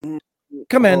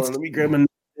Commenced. Let me grab my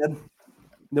notepad.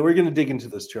 Then we're gonna dig into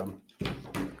this, Chum.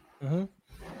 Mm-hmm.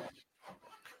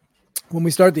 When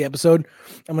we start the episode,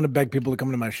 I'm gonna beg people to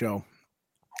come to my show.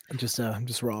 Just so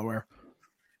we're all aware.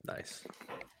 Nice.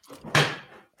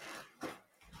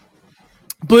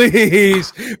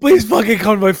 Please fucking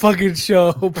come to my fucking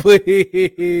show,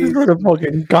 please. For the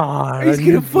fucking God. He's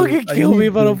gonna fucking kill me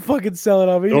if I don't fucking sell it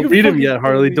on me. Don't read him yet,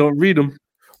 Harley. Don't read him.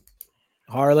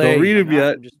 Harley. Don't read him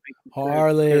yet.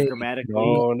 Harley.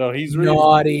 No, he's reading.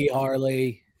 Naughty,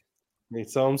 Harley. I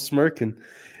saw him smirking.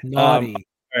 Naughty.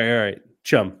 All right.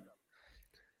 Chum.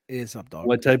 It's up, dog.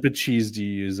 What type of cheese do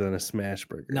you use on a smash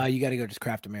burger? No, you got to go just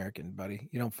Kraft American, buddy.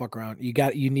 You don't fuck around. You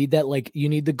need that, like, you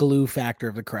need the glue factor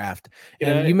of the Kraft.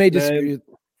 And you may disagree.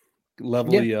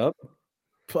 Level you up.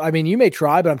 I mean, you may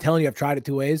try, but I'm telling you, I've tried it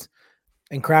 2 ways,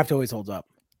 and Kraft always holds up.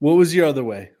 What was your other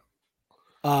way?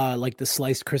 Like the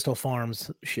sliced Crystal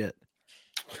Farms shit.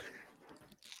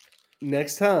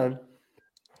 Next time,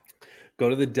 go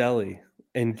to the deli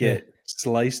and get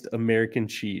sliced American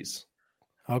cheese.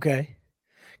 Okay.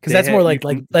 Because that's more like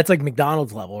that's like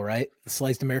McDonald's level, right?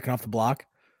 Sliced American off the block.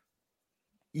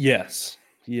 Yes.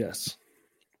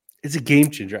 It's a game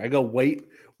changer. I go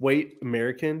white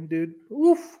American, dude.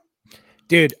 Oof.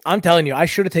 Dude, I'm telling you, I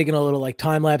should have taken a little like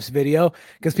time lapse video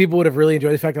because people would have really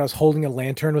enjoyed the fact that I was holding a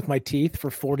lantern with my teeth for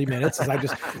 40 minutes as I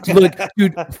just look,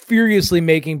 dude, furiously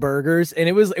making burgers, and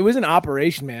it was an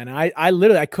operation, man. I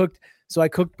literally cooked. So I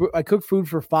cooked food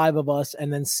for 5 of us,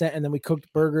 and then we cooked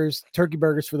turkey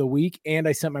burgers for the week, and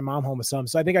I sent my mom home with some.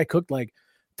 So I think I cooked like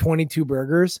 22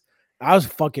 burgers. I was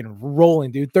fucking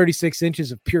rolling, dude. 36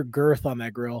 inches of pure girth on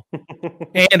that grill,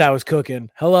 and I was cooking.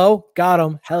 Hello, got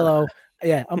him. Hello.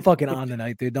 Yeah, I'm fucking on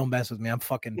tonight, dude. Don't mess with me. I'm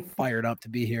fucking fired up to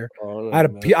be here. I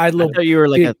thought you were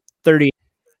like a 30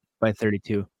 by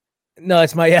 32. No,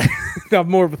 it's I'm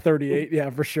more of a 38. Yeah,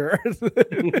 for sure.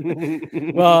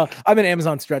 Well, I'm an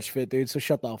Amazon stretch fit, dude. So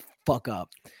shut the fuck up.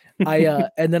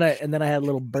 And then I had a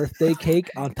little birthday cake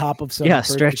on top of some. Yeah,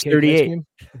 stretch 38.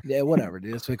 Yeah, whatever,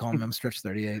 dude. That's what we call them. I'm stretch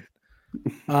 38.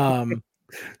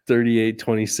 38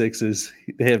 26s.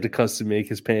 They have to custom make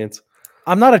his pants.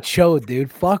 I'm not a chode,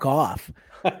 dude. Fuck off.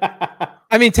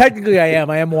 I mean, technically I am.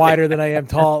 I am wider than I am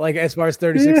tall, like as far as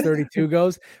 36, 32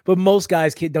 goes. But most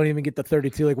guys don't even get the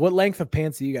 32. Like, what length of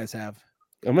pants do you guys have?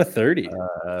 I'm a 30.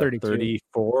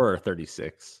 34 or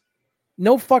 36.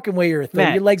 No fucking way you're a 30.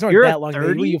 Matt, your legs aren't that long,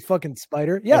 baby, you fucking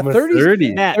spider. Yeah,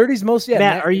 30. Matt, 30's most. Yeah,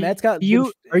 Matt, Matt's got.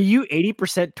 Are you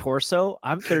 80% torso?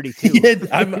 I'm 32. Yeah,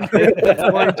 I'm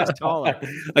just taller.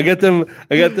 I got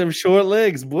them short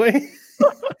legs, boy.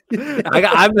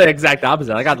 I'm the exact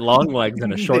opposite. I got long legs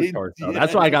and a short torso.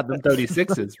 That's why I got them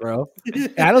 36s, bro.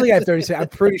 I don't think I have 36. I'm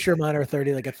pretty sure mine are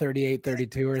 30, like a 38,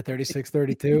 32 or 36,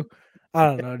 32. I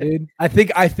don't know, dude. I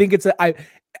think it's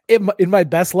in my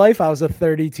best life, I was a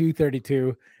 32,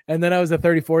 32. And then I was a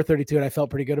 34, 32, and I felt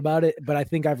pretty good about it. But I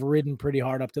think I've ridden pretty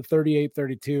hard up to 38,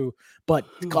 32, but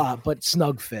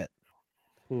snug fit.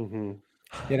 Mm-hmm.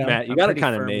 You know, Matt, you got it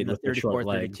kind of made with your short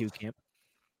legs. 32 camp.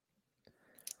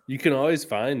 You can always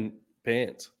find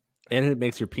pants. And it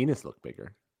makes your penis look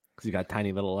bigger because you got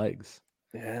tiny little legs.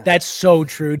 Yeah. That's so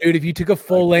true, dude. If you took a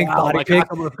full length body pic,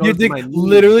 your dick my knee.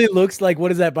 literally looks like, what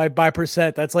is that by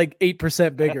percent? That's like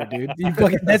 8% bigger, dude.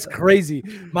 That's crazy.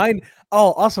 Mine.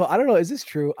 Oh, also, I don't know. Is this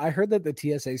true? I heard that the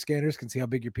TSA scanners can see how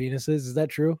big your penis is. Is that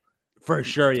true? For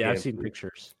sure, yeah. I've seen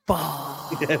pictures.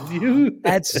 Fuck. Have you?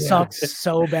 That sucks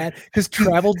so bad. Because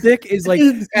travel dick is like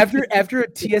after a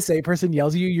TSA person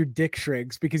yells at you, your dick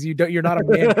shrinks because you're not a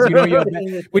man. You don't yell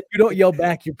back. When you don't yell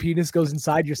back, your penis goes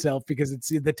inside yourself because it's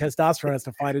the testosterone has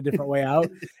to find a different way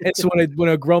out. And so when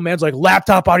a grown man's like,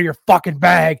 laptop out of your fucking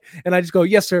bag, and I just go,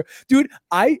 yes, sir. Dude,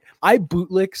 I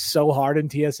bootlick so hard in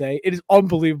TSA. It is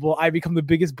unbelievable. I become the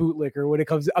biggest bootlicker when it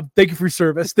comes to, thank you for your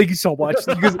service. Thank you so much.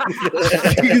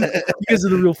 You guys are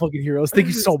the real fucking heroes. Thank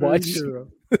you so much. You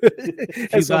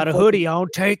got a hoodie on,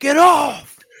 take it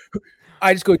off.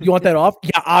 I just go, you want that off?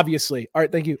 Yeah, obviously. All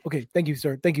right, thank you. Okay, thank you,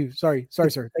 sir. Thank you. Sorry,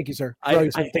 sir. Thank you, sir.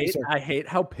 I hate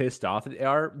how pissed off they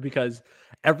are because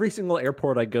every single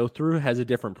airport I go through has a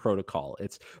different protocol.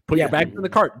 It's put your bags in the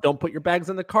cart. Don't put your bags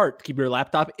in the cart. Keep your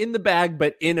laptop in the bag,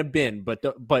 but in a bin. But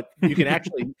you can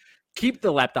actually keep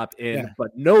the laptop in,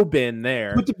 but no bin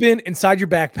there. Put the bin inside your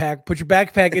backpack. Put your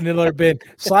backpack in another bin.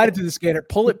 Slide it to the scanner.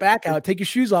 Pull it back out. Take your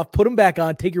shoes off. Put them back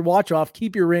on. Take your watch off.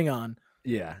 Keep your ring on.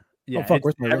 Yeah. Yeah.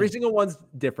 Every single one's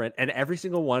different. And every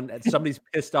single one, somebody's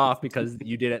pissed off because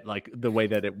you did it like the way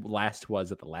that it last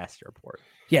was at the last airport.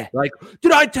 Yeah. Like,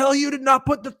 did I tell you to not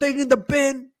put the thing in the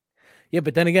bin? Yeah,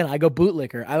 but then again, I go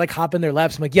bootlicker. I like hop in their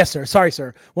laps. I'm like, yes, sir. Sorry,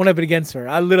 sir. Won't have it again, sir.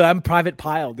 I'm private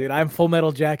pile, dude. I'm Full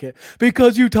Metal Jacket.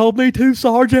 Because you told me to,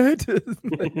 Sergeant.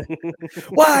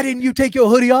 Why didn't you take your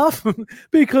hoodie off?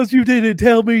 Because you didn't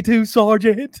tell me to,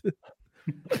 Sergeant.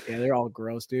 Yeah, they're all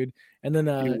gross, dude. And then,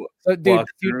 dude,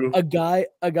 a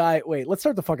guy. Wait, let's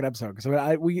start the fucking episode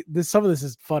because some of this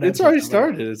is fun. It's already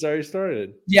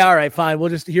started. Yeah, all right, fine.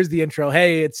 Here's the intro.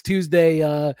 Hey, it's Tuesday,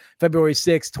 February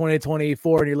 6th,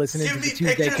 2024, and you're listening to the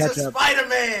Tuesday Catch Up.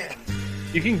 Spider-Man.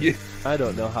 You can get. I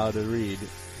don't know how to read.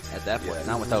 At that point,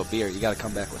 not without beer. You got to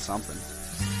come back with something.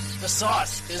 The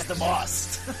sauce is the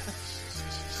boss.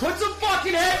 Put some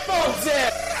fucking headphones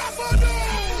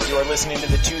in! You are listening to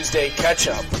the Tuesday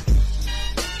Catch-Up.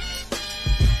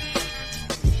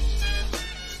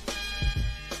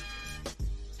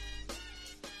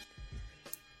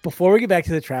 Before we get back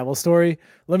to the travel story,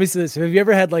 let me say this. Have you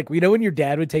ever had when your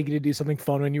dad would take you to do something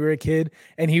fun when you were a kid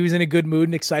and he was in a good mood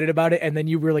and excited about it, and then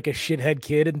you were like a shithead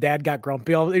kid and dad got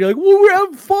grumpy and you're like, well, we're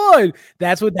having fun.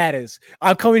 That's what that is.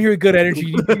 I'm coming here with good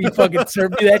energy. You fucking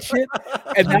serve me that shit.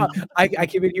 And now I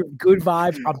came in here with good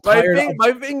vibes. I'm tired.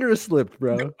 My finger slipped,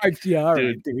 bro. Yeah, all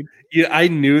right, dude. Yeah, I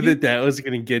knew that was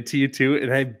going to get to you too,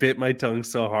 and I bit my tongue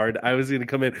so hard. I was going to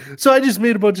come in. So I just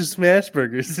made a bunch of smash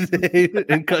burgers today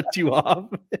and cut you off.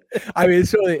 I mean,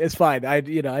 it's fine.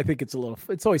 I think it's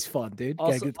always fun, dude.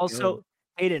 Also,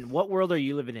 Hayden, what world are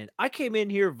you living in? I came in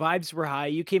here, vibes were high.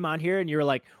 You came on here and you're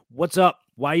like, "What's up?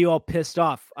 Why are you all pissed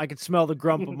off? I can smell the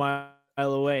grump a mile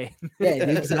away." Yeah,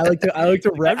 dude, I like to. I'm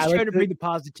just trying to bring the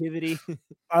positivity.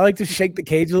 I like to shake the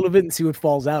cage a little bit and see what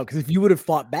falls out. Because if you would have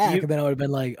fought back, then I would have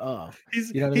been like, "Oh,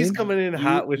 he's coming in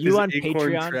hot with his on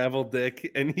Acorn Patreon? travel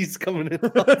dick, and he's coming in."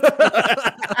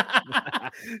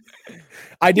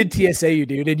 I did TSA you,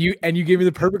 dude, and you gave me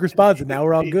the perfect response, and now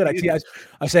we're all good.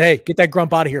 I said, hey, get that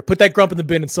grump out of here. Put that grump in the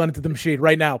bin and send it to the machine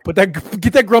right now.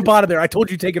 Get that grump out of there. I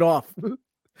told you take it off.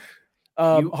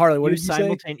 Harley, what did you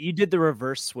say? You did the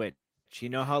reverse switch. You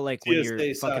know how when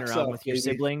you're fucking around with your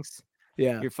siblings?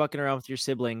 Yeah. You're fucking around with your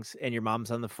siblings and your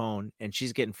mom's on the phone and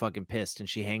she's getting fucking pissed and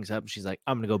she hangs up and she's like,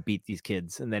 I'm going to go beat these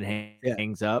kids, and then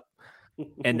hangs up.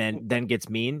 And then gets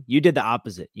mean. You did the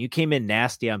opposite. You came in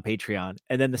nasty on Patreon,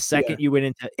 and then the second you went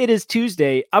into it is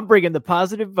Tuesday, I'm bringing the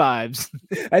positive vibes.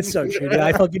 That's so true, dude.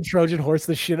 I fucking Trojan horse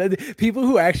the shit. People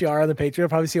who actually are on the Patreon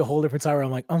probably see a whole different side where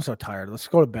I'm like, I'm so tired. Let's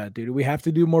go to bed, dude. We have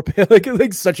to do more.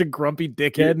 like such a grumpy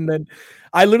dickhead. And then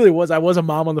I was a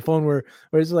mom on the phone where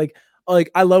it's like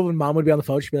I love when mom would be on the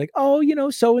phone. She'd be like, oh,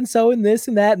 so and so and this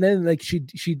and that, and then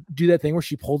she'd do that thing where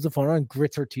she pulls the phone on and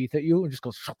grits her teeth at you and just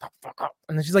goes, shut the fuck up.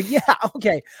 And then she's like, yeah,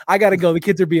 okay, I gotta go. The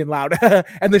kids are being loud.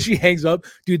 And then she hangs up.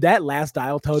 Dude, that last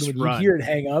dial tone, when you hear it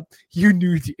hang up, you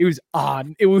knew it was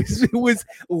on. It was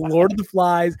Lord of the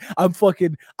Flies.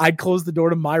 I'd close the door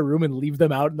to my room and leave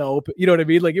them out in the open. You know what I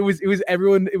mean? Like it was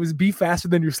everyone. It was be faster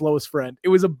than your slowest friend.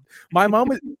 My mom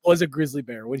was a grizzly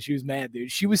bear when she was mad,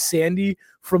 dude. She was Sandy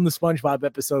from the SpongeBob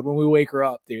episode when we wake her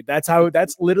up, dude. That's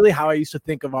literally how I used to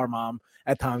think of our mom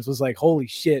at times. Was like, holy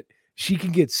shit, she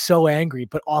can get so angry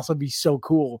but also be so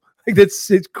cool. Like it's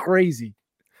crazy.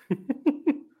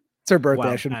 It's her birthday.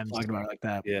 I shouldn't have talked about it like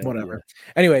that. Yeah, whatever.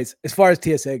 Yeah. Anyways, as far as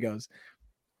TSA goes,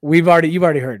 you've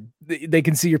already heard. They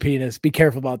can see your penis. Be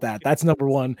careful about that. That's number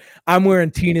one. I'm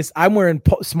wearing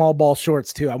small ball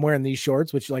shorts too. I'm wearing these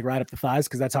shorts, which right up the thighs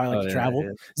because that's how I like to travel. Yeah.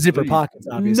 Zipper pockets,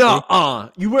 obviously.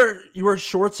 You wear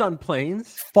shorts on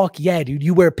planes? Fuck yeah, dude.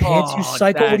 You wear pants, you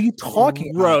psycho. What are you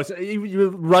talking about? You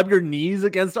rub your knees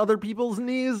against other people's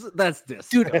knees? That's this.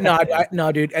 Dude,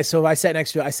 no, dude. So I sat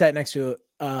next to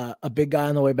a big guy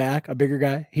on the way back, a bigger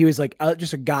guy. He was like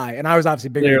just a guy, and I was obviously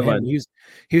bigger than him.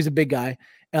 He was a big guy.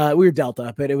 We were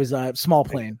Delta, but it was a small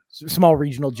plane, small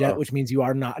regional jet, which means you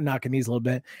are not knocking these a little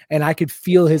bit. And I could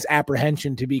feel his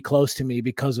apprehension to be close to me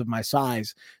because of my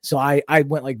size. So I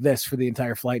went like this for the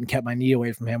entire flight and kept my knee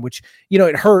away from him, which,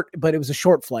 it hurt, but it was a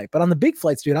short flight. But on the big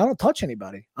flights, dude, I don't touch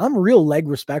anybody. I'm real leg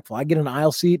respectful. I get an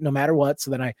aisle seat no matter what.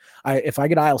 So then if I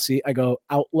get aisle seat, I go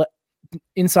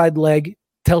inside leg,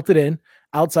 tilted in,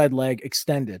 outside leg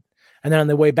extended. And then on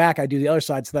the way back, I do the other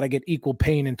side so that I get equal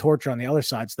pain and torture on the other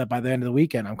side so that by the end of the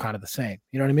weekend, I'm kind of the same.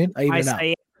 You know what I mean? I even out.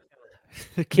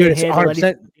 Can't handle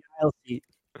aisle seat.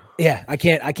 Yeah, I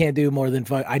can't do more than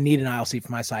I need an aisle seat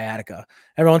for my sciatica.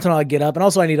 Every once in a while I get up. And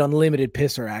also I need unlimited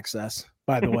pisser access,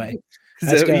 by the way.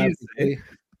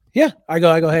 Yeah, I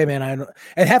go, hey, man.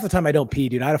 And half the time I don't pee,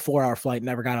 dude. I had a 4-hour flight,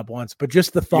 never got up once. But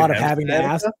just the thought of having to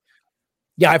ask.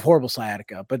 Yeah, I have horrible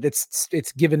sciatica, but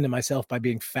it's given to myself by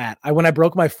being fat. When I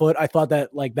broke my foot, I thought that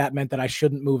that meant that I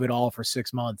shouldn't move at all for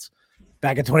 6 months.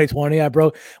 back in 2020. I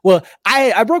broke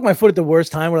my foot at the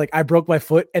worst time where like I broke my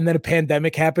foot and then a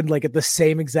pandemic happened like at the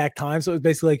same exact time. So it was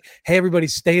basically like, hey, everybody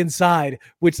stay inside,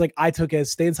 which like I took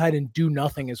as stay inside and do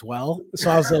nothing as well.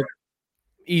 So I was like,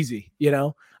 easy, you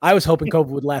know. I was hoping COVID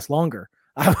would last longer.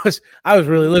 I was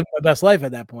really living my best life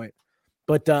at that point.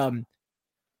 But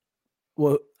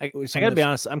well, I gotta be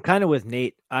honest, I'm kind of with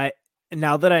Nate.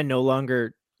 Now that I no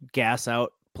longer gas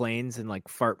out planes and like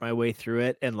fart my way through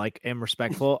it and like am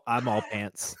respectful, I'm all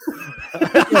pants.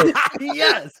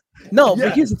 Yes. No,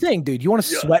 but here's the thing, dude. You want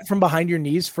to sweat from behind your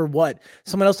knees for what?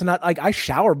 Someone else to not like. I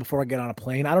shower before I get on a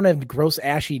plane. I don't have gross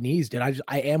ashy knees, dude.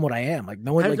 I am what I am. Like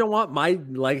no one. I don't want my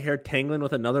leg hair tangling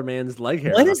with another man's leg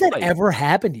hair. When has that ever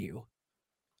happened to you?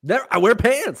 I wear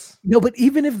pants. No, but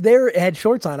even if they had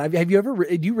shorts on, have you ever?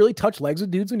 Do you really touch legs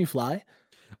with dudes when you fly?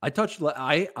 I touched.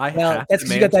 I well, that's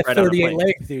because you got that 38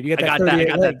 leg, dude. You got that. I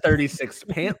got that 36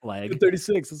 pant leg.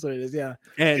 36. That's what it is. Yeah.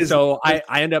 And so I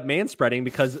end up man spreading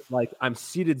because like I'm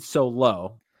seated so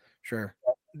low. Sure.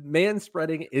 Man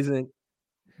spreading isn't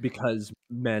because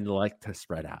men like to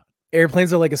spread out.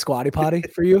 Airplanes are like a squatty potty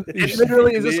for you. It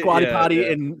literally is a squatty potty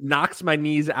and knocks my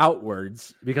knees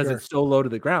outwards because it's so low to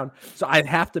the ground. So I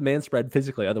have to man spread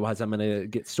physically, otherwise I'm gonna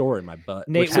get sore in my butt.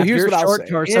 Nate, so here's what I'll say.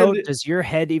 Torso, does your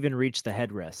head even reach the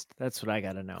headrest? That's what I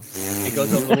gotta know. It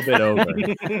goes a little bit over.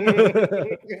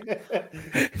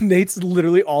 Nate's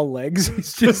literally all legs.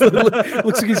 He's just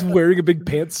looks like he's wearing a big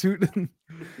pantsuit.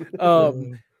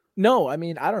 No, I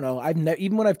mean, I don't know.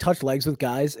 Even when I've touched legs with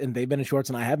guys and they've been in shorts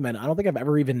and I have men, I don't think I've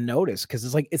ever even noticed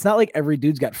because it's not like every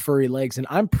dude's got furry legs and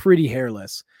I'm pretty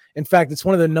hairless. In fact, it's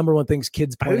one of the number one things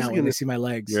kids point out when they see my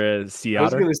legs. You're a sea I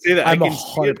was otter? going to say that I'm I can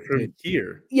see it from 100%.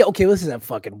 here. Yeah, okay, this is a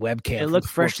fucking webcam. It looked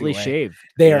freshly shaved.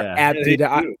 They are Yeah. dude.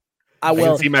 I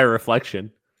can see my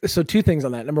reflection. So two things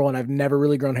on that. Number one, I've never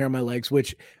really grown hair on my legs,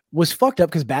 which was fucked up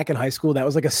because back in high school, that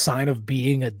was like a sign of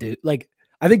being a dude. Like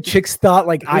I think chicks thought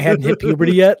like I hadn't hit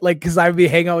puberty yet, like because I'd be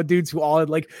hanging out with dudes who all had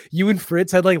like you and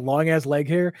Fritz had like long ass leg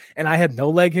hair, and I had no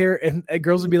leg hair, and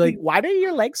girls would be like, "Why are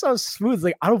your legs so smooth?"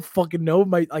 Like I don't fucking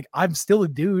know. I'm still a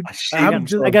dude.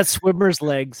 I got swimmer's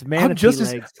legs, I'm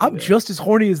just as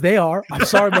horny as they are. I'm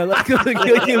sorry, man. Like, what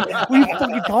are you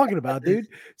fucking talking about, dude?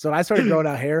 So when I started growing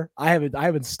out hair, I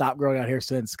haven't stopped growing out hair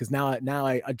since because now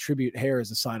I attribute hair as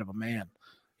a sign of a man.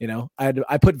 You know,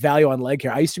 I put value on leg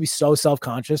hair. I used to be so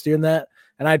self-conscious doing that.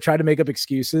 And I tried to make up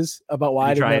excuses about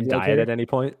why I didn't try and have diet at any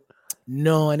point.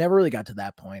 No, I never really got to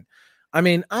that point. I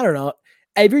mean, I don't know.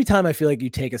 Every time I feel like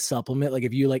you take a supplement, like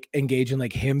if you like engage in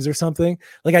like hymns or something,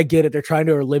 like I get it. They're trying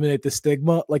to eliminate the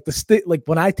stigma. Like like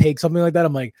when I take something like that,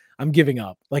 I'm like, I'm giving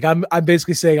up. Like I'm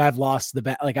basically saying I've lost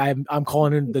the Like I'm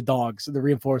calling in the dogs, the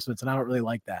reinforcements, and I don't really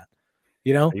like that.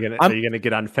 You know, are you gonna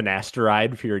get on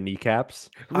finasteride for your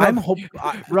kneecaps?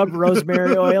 Rub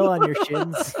rosemary oil on your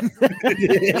shins.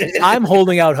 I'm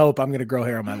holding out hope I'm gonna grow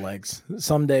hair on my legs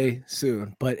someday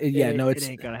soon. But it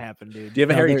ain't gonna happen, dude. Do you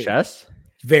have a hairy chest?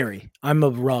 Very. I'm a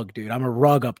rug, dude. I'm a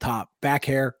rug up top. Back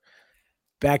hair,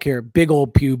 big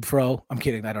old pube fro. I'm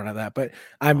kidding. I don't have that, but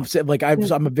I'm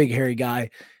a big hairy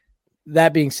guy.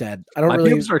 That being said, I don't My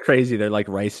really. pubes are crazy. They're like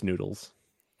rice noodles.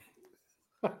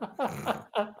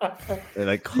 They're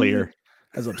like clear.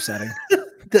 That's upsetting.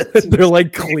 They're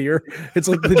like clear. It's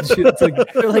like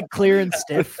they're like clear and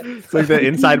stiff. It's like the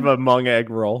inside of a mung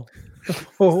egg roll.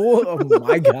 Oh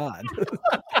my god!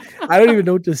 I don't even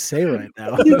know what to say right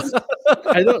now.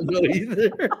 I don't know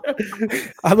either.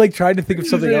 I'm like trying to think of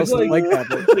something else like that.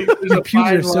 But there's a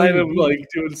fine line of like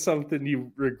doing something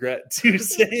you regret to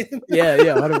saying. Yeah,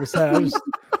 100%.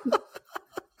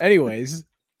 Anyways.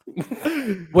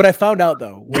 What I found out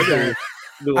though,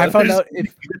 I found out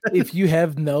if you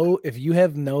have no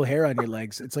hair on your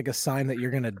legs, it's like a sign that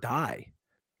you're gonna die.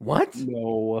 What?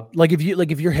 No. Like if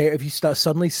you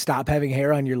suddenly stop having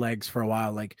hair on your legs for a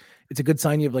while, like it's a good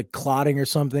sign you have like clotting or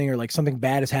something, or like something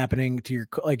bad is happening to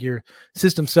your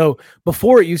system. So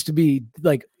before it used to be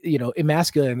like, you know,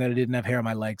 emasculating that I didn't have hair on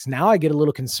my legs. Now I get a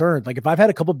little concerned. Like if I've had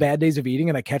a couple bad days of eating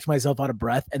and I catch myself out of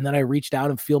breath and then I reach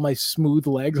down and feel my smooth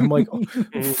legs, I'm like, oh,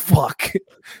 fuck,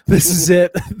 this is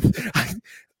it.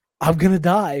 I'm gonna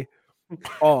die.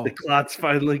 Oh, the clots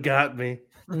finally got me.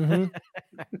 Mm-hmm.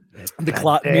 The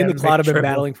clot, me and the clot have been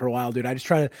battling for a while, dude.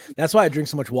 That's why I drink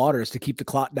so much water, is to keep the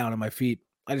clot down on my feet.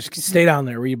 I just stay down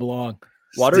there where you belong.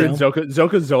 Water and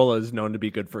Zola is known to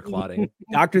be good for clotting.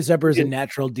 Dr. Zephyr is a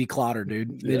natural declotter,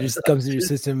 dude. It just comes in your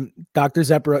system. Dr.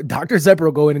 Zephyr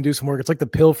will go in and do some work. It's like the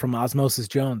pill from Osmosis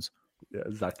Jones. Yeah,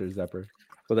 it's Dr. Zephyr.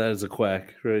 Well, that is a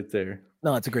quack right there.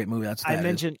 No, it's a great movie. That's what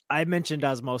I mentioned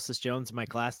Osmosis Jones in my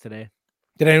class today.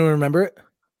 Did anyone remember it?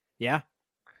 Yeah.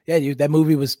 Yeah, dude, that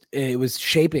movie was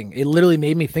shaping. It literally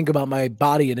made me think about my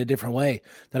body in a different way.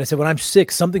 That I said, when I'm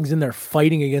sick, something's in there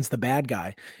fighting against the bad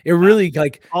guy. It really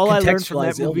like all I learned from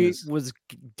that contextualized movie illness. was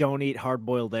don't eat hard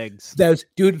boiled eggs. That was,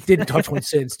 dude, didn't touch one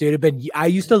since, dude. I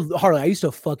used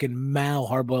to fucking mow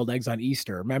hard boiled eggs on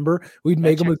Easter. Remember, we'd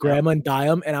make them with grandma and dye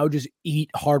them, and I would just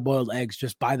eat hard boiled eggs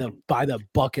just by the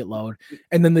bucket load.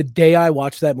 And then the day I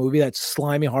watched that movie, that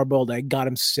slimy hard boiled egg got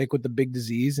him sick with the big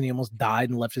disease, and he almost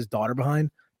died and left his daughter behind.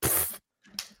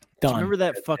 Done. Remember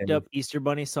that fucked up Easter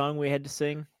Bunny song we had to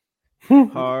sing?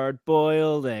 Hard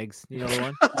boiled eggs. You know the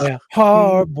one? Yeah,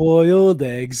 hard boiled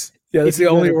eggs. Yeah, that's If the you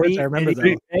only gotta words be I remember.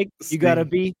 any Though. egg, you gotta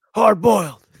be hard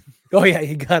boiled. Oh yeah,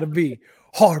 you gotta be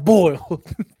hard boiled.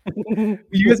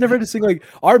 You guys never had to sing like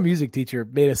our music teacher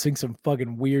made us sing some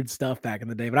fucking weird stuff back in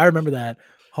the day, but I remember that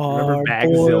hard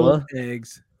boiled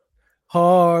eggs.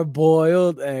 Hard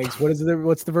boiled eggs. What is it?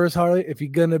 What's the verse, Harley? If you're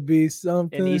gonna be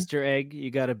something, An Easter egg, you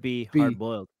gotta be hard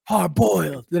boiled. Hard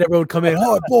boiled. Then everyone would come in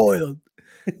hard boiled.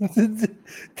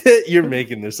 You're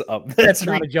making this up. That's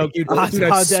not a joke, dude. Dude,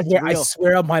 I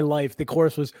swear on my life, the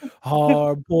chorus was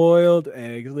hard boiled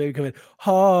eggs. They come in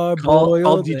hard boiled.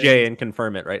 Call DJ and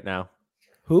confirm it right now.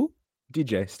 Who?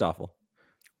 DJ Stoffel.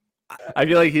 I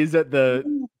feel like he's at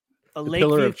the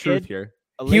pillar of truth here.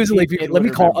 He was a Lakeview. Let me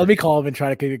call him and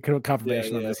try to get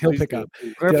confirmation on this. He'll pick up.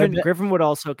 Griffin would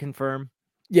also confirm.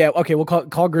 Yeah, okay, we'll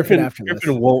call Griffin after this.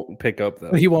 Griffin won't pick up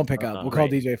though. He won't pick up. We'll call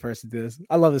DJ first to do this.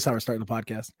 I love this how we're starting the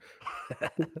podcast.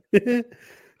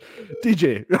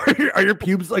 DJ, are your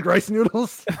pubes like rice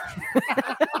noodles?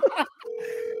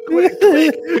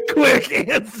 quick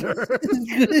answer.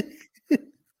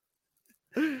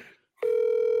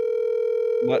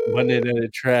 Monday Night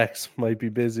at Tracks might be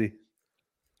busy.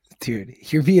 Dude,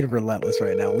 you're being relentless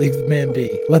right now. Leave the man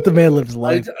be. Let the man live his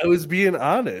life. I was being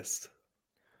honest.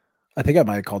 I think I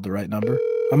might have called the right number.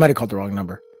 I might have called the wrong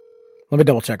number. Let me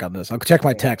double check on this. I'll check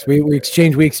my text. We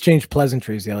exchanged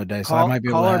pleasantries the other day, so I might be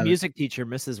able to call our music teacher,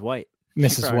 Mrs. White.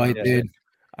 Mrs. White, dude.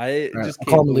 I just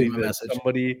can't believe that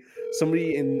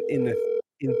somebody in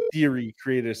theory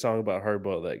created a song about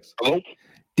hard-boiled eggs. Hello?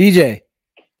 DJ.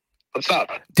 What's up?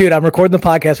 Dude, I'm recording the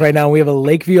podcast right now, and we have a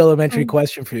Lakeview Elementary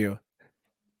question for you.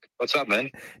 What's up, man?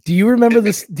 Do you remember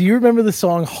this? Do you remember the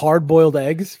song "Hard Boiled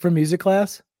Eggs" from music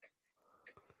class?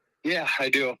 Yeah, I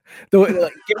do. Give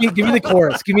me the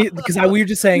chorus. Because we were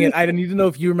just saying it. I need to know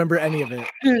if you remember any of it.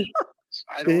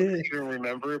 I don't even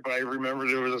remember, but I remember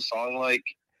there was a song like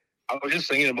I was just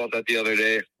thinking about that the other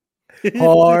day.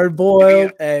 Hard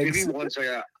boiled eggs. Give me one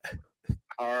second.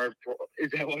 Is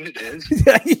that what it is?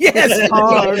 Yes.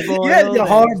 Hard-boiled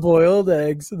hard-boiled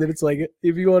eggs. And then it's like,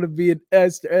 if you want to be an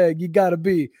Easter egg, you gotta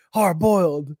be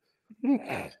hard-boiled.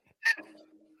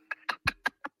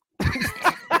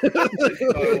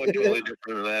 Totally different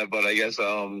than that, but I guess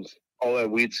all that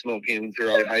weed smoking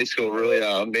throughout high school really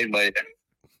made my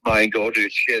mind go to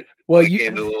shit. Well, you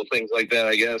came to little things like that,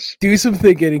 I guess. Do some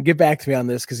thinking and get back to me on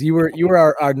this, because you were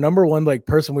our number one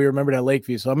person we remembered at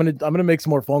Lakeview. So I'm gonna make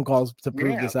some more phone calls to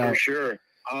prove this out. For sure.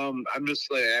 I'm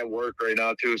just like at work right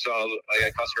now too, so I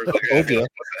got customers like, what the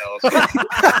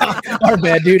hell? Our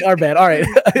bad, dude. Our bad. All right,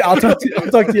 I'll talk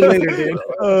to you later, dude.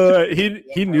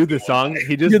 He knew the song.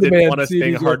 He just didn't want to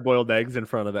sing hard-boiled eggs in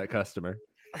front of that customer.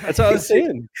 That's what I was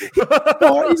saying. He's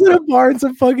in a bar in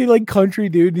some fucking like country,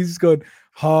 dude. And he's just going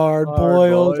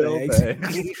hard-boiled eggs.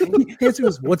 He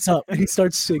answers, "What's up?" And he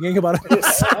starts singing about it.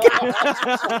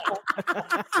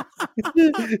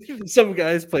 Some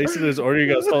guy's placing his order. He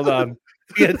goes, "Hold on,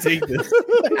 we gotta take this."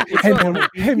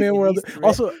 Hey man,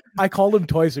 also I called him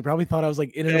twice. He probably thought I was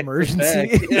like in an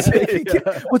emergency.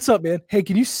 What's up, man? Hey,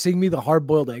 can you sing me the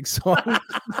hard-boiled egg song?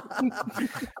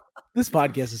 This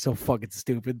podcast is so fucking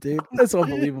stupid, dude. That's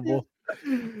unbelievable.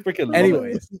 Freaking.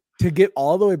 Anyways, to get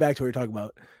all the way back to what we're talking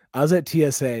about, I was at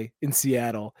TSA in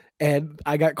Seattle, and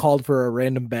I got called for a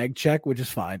random bag check, which is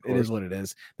fine. It is what it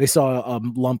is. They saw a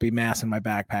lumpy mass in my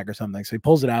backpack or something, so he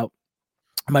pulls it out.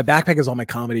 My backpack has all my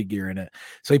comedy gear in it,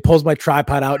 so he pulls my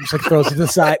tripod out and just like throws it to the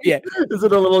side. Yeah, is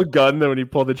it a little gun that when you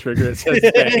pull the trigger it says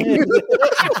bang?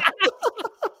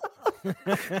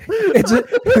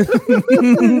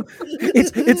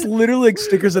 It's literally like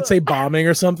stickers that say bombing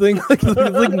or something. like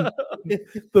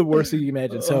the worst thing you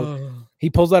imagine. So he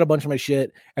pulls out a bunch of my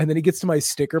shit, and then he gets to my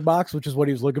sticker box, which is what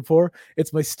he was looking for.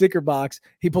 It's my sticker box.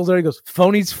 He pulls it out and he goes,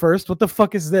 "Phonies first. What the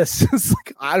fuck is this?" It's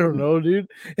like, I don't know, dude.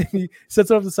 And he sets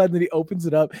it off the side, and then he opens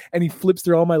it up and he flips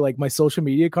through all my social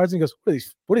media cards, and he goes,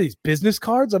 What are these business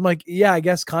cards? I'm like, yeah, I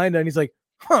guess kinda. And he's like,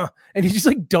 huh. And he just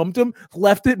like dumped them,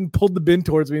 left it, and pulled the bin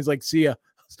towards me. He's like, "See ya."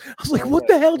 I was like, what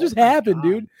the hell just happened,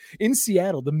 dude? In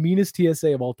Seattle, the meanest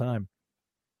TSA of all time.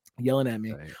 Yelling at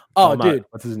me. Oh, dude.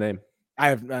 What's his name?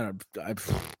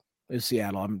 It's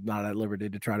Seattle. I'm not at liberty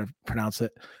to try to pronounce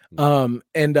it. Mm.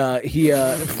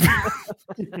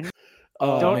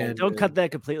 Don't cut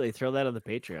that completely. Throw that on the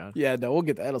Patreon. Yeah, no, we'll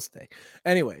get that. It'll stay.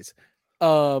 Anyways,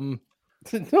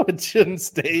 No, it shouldn't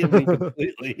stay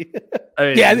completely.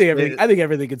 yeah, I think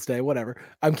everything can stay. Whatever.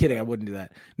 I'm kidding. I wouldn't do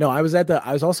that. No, I was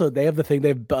also. They have the thing. They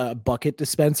have bucket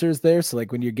dispensers there. So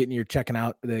like when you're checking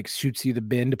out, they like shoots you the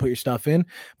bin to put your stuff in.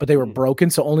 But they were broken,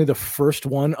 so only the first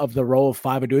one of the row of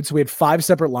 5 would do it. So we had 5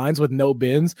 separate lines with no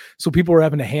bins. So people were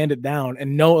having to hand it down,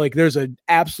 and there's an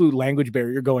absolute language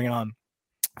barrier going on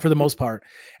for the most part.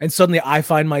 And suddenly I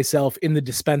find myself in the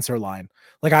dispenser line.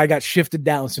 Like I got shifted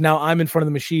down. So now I'm in front of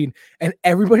the machine and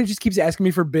everybody just keeps asking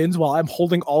me for bins while I'm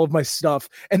holding all of my stuff.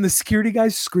 And the security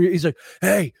guy's screaming. He's like,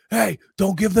 hey,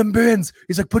 don't give them bins.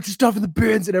 He's like, put your stuff in the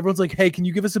bins. And everyone's like, hey, can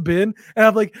you give us a bin?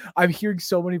 And I'm hearing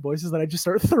so many voices that I just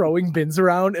start throwing bins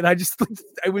around. And I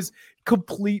was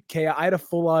complete chaos. I had a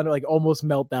full on almost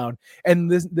meltdown. And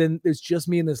then it's just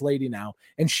me and this lady now.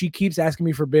 And she keeps asking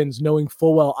me for bins, knowing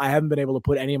full well I haven't been able to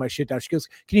put any of my shit down. She goes,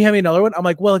 can you hand me another one? I'm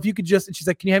like, well, if you could just, and she's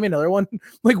like, can you hand me another one?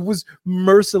 Was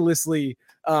mercilessly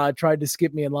tried to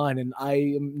skip me in line. And I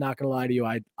am not going to lie to you.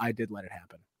 I did let it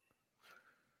happen.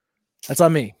 That's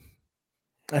on me.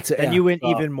 That's it. And you went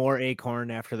even more acorn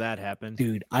after that happened.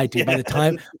 Dude, I did.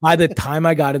 By the time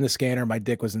I got in the scanner, my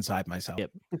dick was inside myself.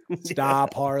 Yep.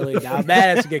 Stop, Harley. Now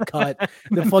that has to get cut.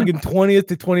 The fucking 20th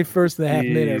to 21st and a half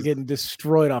minute are getting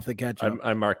destroyed off the ketchup.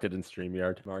 I marked it in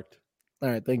StreamYard. Marked. All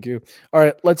right, thank you. All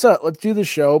right, let's do the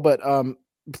show, but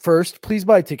first, please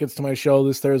buy tickets to my show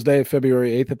this Thursday,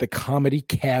 February 8th at the Comedy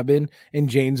Cabin in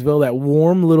Janesville. That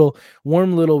warm little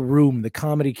room, the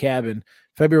Comedy Cabin,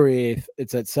 February 8th.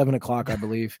 It's at 7:00, I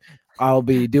believe. I'll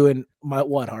be doing my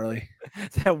what, Harley?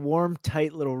 That warm,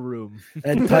 tight little room.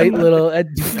 That tight little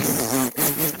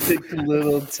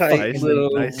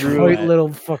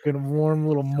fucking warm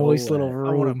little moist little room.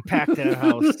 I want to pack that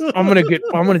house. I'm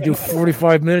gonna do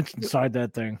 45 minutes inside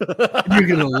that thing. You're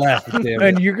gonna laugh at them.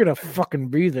 And you're gonna fucking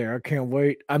be there. I can't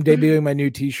wait. I'm debuting my new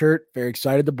t-shirt. Very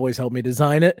excited. The boys helped me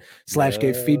design it. Slash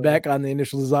gave feedback on the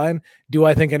initial design. Do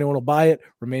I think anyone will buy it?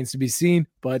 Remains to be seen.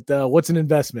 But what's an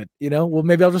investment? Well,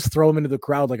 maybe I'll just throw them into the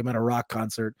crowd like I'm at a rock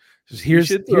concert. Just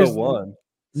here's one.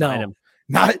 No,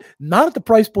 not at the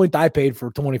price point I paid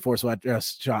for 24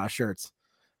 shirts.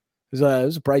 It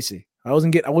was pricey. I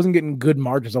wasn't getting good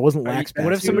margins. I wasn't lax.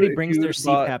 What if somebody brings their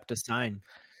CPAP to sign?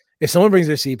 If someone brings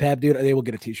their CPAP, dude, they will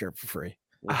get a t-shirt for free.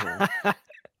 I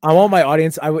want my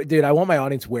audience. I want my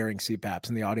audience wearing CPAPs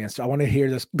in the audience. I want to hear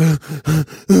this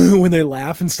when they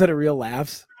laugh instead of real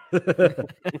laughs.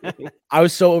 I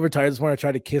was so overtired this morning. I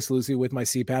tried to kiss Lucy with my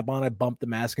CPAP on. I bumped the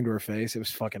mask into her face. It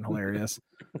was fucking hilarious.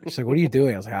 She's like, "What are you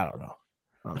doing?" I was like, "I don't know.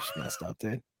 I'm just messed up,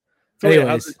 dude." So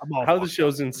anyways, how the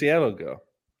shows in Seattle go?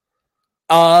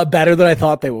 Better than I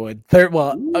thought they would.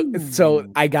 So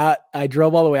I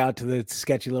drove all the way out to the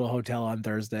sketchy little hotel on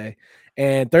Thursday.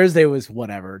 And Thursday was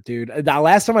whatever, dude. The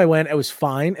last time I went, it was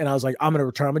fine. And I was like, I'm going to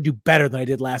return. I'm going to do better than I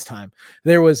did last time.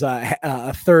 There was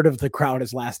a third of the crowd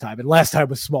as last time. And last time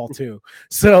was small too.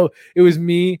 So it was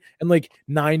me and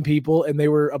 9 people. And they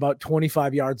were about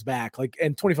 25 yards back.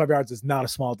 And 25 yards is not a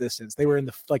small distance. They were in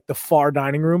the far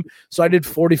dining room. So I did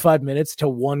 45 minutes to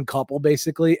one couple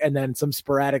basically. And then some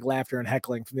sporadic laughter and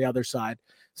heckling from the other side.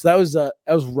 So that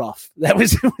was rough.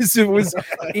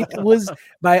 It was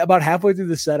by about halfway through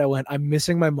the set. I went, I'm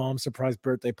missing my mom's surprise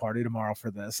birthday party tomorrow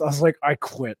for this. I was like, I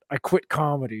quit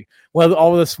comedy. Well,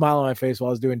 all with a smile on my face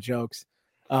while I was doing jokes.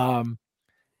 And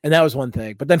that was one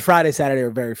thing. But then Friday, Saturday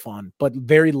were very fun, but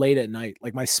very late at night.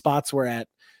 My spots were at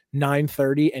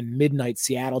 9:30 and midnight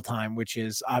Seattle time, which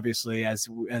is obviously, as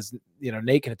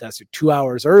Nate can attest to, 2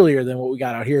 hours earlier than what we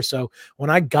got out here. So when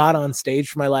I got on stage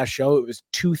for my last show, it was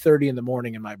 2:30 in the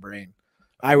morning in my brain.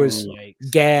 I was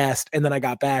gassed, and then I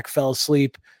got back, fell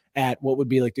asleep at what would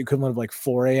be the equivalent of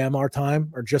 4 a.m. our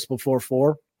time, or just before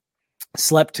 4.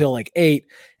 Slept till 8,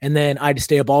 and then I had to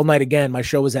stay up all night again. My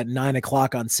show was at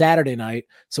 9:00 on Saturday night,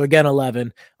 so again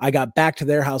 11. I got back to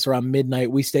their house around midnight.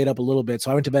 We stayed up a little bit,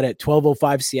 so I went to bed at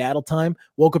 12:05 Seattle time.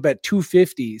 Woke up at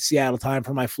 2:50 Seattle time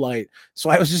for my flight. So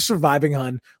I was just surviving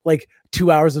on 2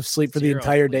 hours of sleep for the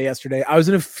entire day yesterday. I was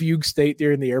in a fugue state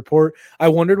during the airport. I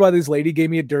wondered why this lady gave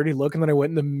me a dirty look, and then I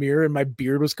went in the mirror and my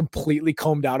beard was completely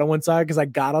combed out on one side because I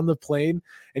got on the plane,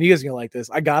 and you guys are gonna like this.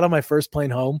 I got on my first plane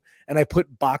home and I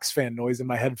put box fan noise in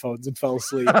my headphones and fell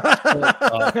asleep.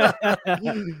 I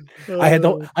had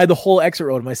the whole exit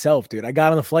row to myself, dude. I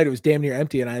got on the flight, it was damn near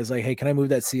empty, and I was like, hey, can I move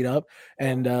that seat up?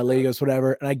 And lady goes,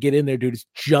 whatever. And I get in there, dude. It's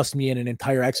just me in an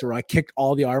entire exit row. I kicked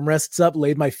all the armrests up,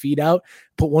 laid my feet out,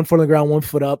 put one foot on the ground, one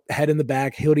foot up, head in the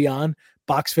back, hoodie on,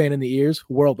 box fan in the ears,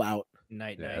 world out.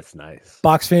 Night. That's nice.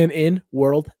 Box fan in,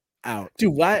 world out.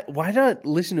 Dude, why not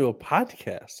listen to a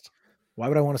podcast? Why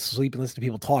would I want to sleep and listen to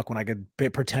people talk when I could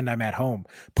pretend I'm at home?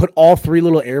 Put all 3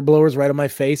 little air blowers right on my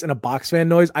face and a box fan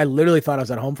noise. I literally thought I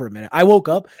was at home for a minute. I woke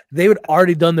up, they would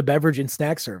already done the beverage and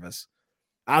snack service.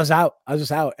 I was out. I was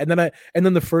just out. And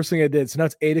then the first thing I did, so now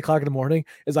it's 8:00 in the morning,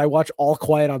 is I watch All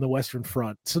Quiet on the Western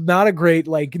Front. So not a great,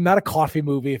 not a coffee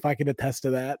movie, if I can attest to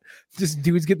that. Just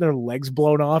dudes getting their legs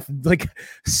blown off and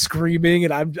screaming.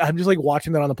 And I'm just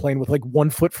watching that on the plane with 1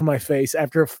 foot from my face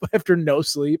after no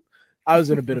sleep. I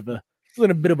was in a bit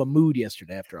of a mood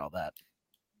yesterday after all that.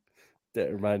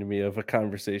 That reminded me of a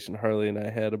conversation Harley and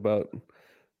I had about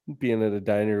being at a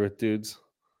diner with dudes.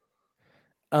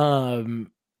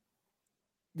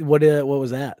 What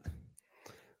was that?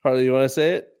 Harley, you want to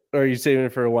say it? Or are you saving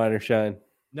it for a wine or shine?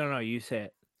 No, you say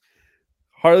it.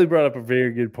 Harley brought up a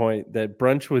very good point that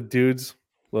brunch with dudes,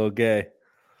 a little gay.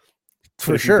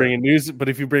 For sure. But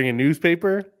if you bring a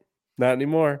newspaper, not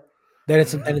anymore. Then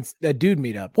it's a dude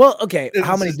meetup. Well, okay.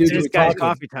 How many dudes are we talking?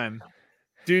 Coffee time.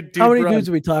 Dude, how many dudes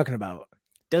are we talking about?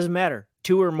 Doesn't matter.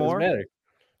 2 or more. Doesn't matter.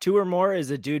 2 or more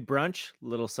is a dude brunch.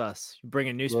 Little sus. You bring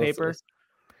a newspaper.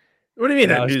 What do you mean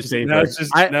now that newspaper? Now it's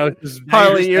just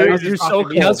Harley, you're so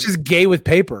cold. Now it's just gay with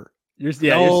paper. You're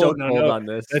so cold on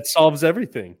this. That solves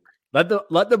everything. Let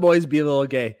the boys be a little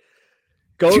gay.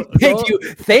 Thank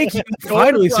you.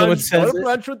 Finally, someone says go to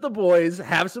brunch with the boys.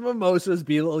 Have some mimosas.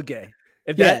 Be a little gay.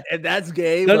 If that's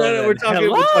gay, no. We're talking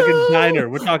diner.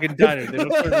 We're talking diner.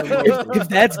 If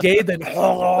that's gay, then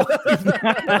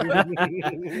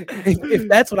if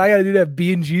that's what I got to do to have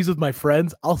B&Gs with my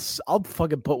friends, I'll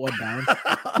fucking put one down.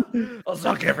 I'll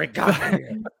suck every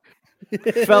guy.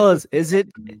 fellas, is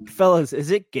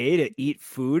it gay to eat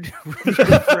food with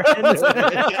your friends?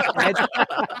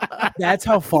 That's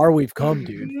how far we've come,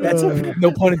 dude. That's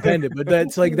no pun intended, but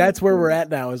that's where we're at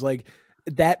now. Is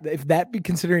that if that be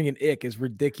considering an ick is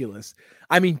ridiculous.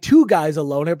 I mean, 2 guys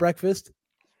alone at breakfast,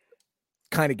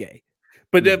 kind of gay.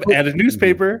 But add a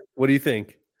newspaper. What do you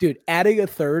think, dude? Adding a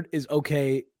third is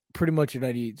okay. Pretty much,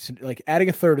 adding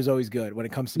a third is always good when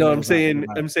it comes to. No, I'm saying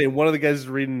one of the guys is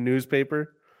reading a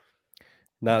newspaper.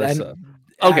 Not a sub.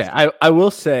 Okay, I will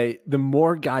say the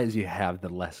more guys you have, the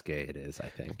less gay it is. I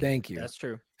think. Thank you. That's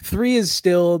true. 3 is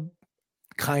still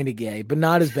kind of gay, but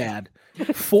not as bad.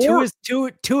 4 is two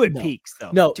at peaks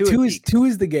though. No, 2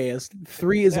 is the gayest.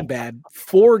 3 isn't bad.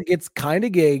 4 gets kind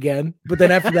of gay again, but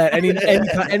then after that, any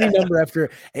number after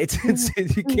it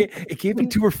can't be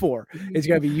 2 or 4. It's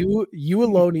gotta be you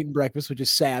alone eating breakfast, which is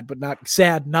sad, but not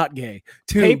gay.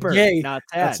 2 paper, gay, not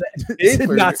sad.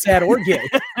 Not sad or gay.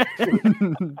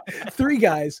 3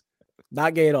 guys,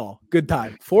 not gay at all. Good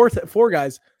time. 4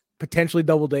 guys, potentially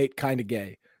double date, kind of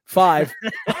gay. 5,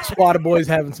 squad of boys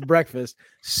having some breakfast.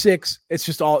 6, it's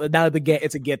just all now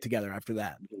it's a get together after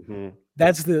that. Mm-hmm.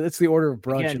 That's the order of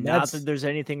brunch. Again, and not that there's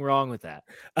anything wrong with that.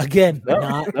 Again,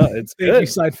 no, it's thank good. you,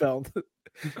 Seinfeld.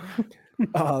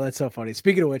 Oh, that's so funny.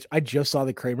 Speaking of which, I just saw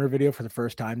the Kramer video for the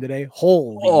first time today.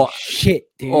 Holy shit,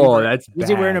 dude. Oh, that's Was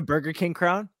he wearing a Burger King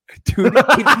crown? Dude,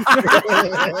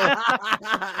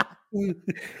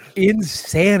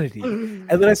 insanity. And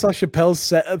then I saw Chappelle's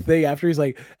set thing after. He's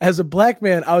like, as a black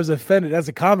man, I was offended. As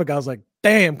a comic, I was like,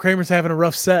 damn, Kramer's having a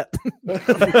rough set.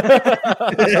 I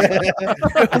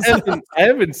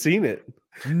haven't seen it.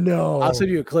 No, I'll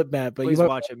send you a clip, Matt. But please you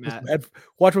watch it, Matt.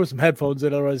 Watch it with some headphones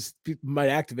in, otherwise it might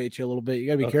activate you a little bit. You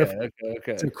gotta be careful.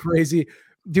 Okay. It's a crazy.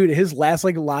 Dude, his last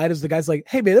line is the guy's like,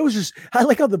 "Hey man, that was just." I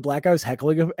like how the black guy was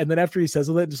heckling him, and then after he says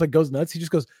it, just goes nuts. He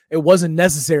just goes, "It wasn't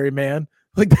necessary, man."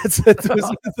 Like that's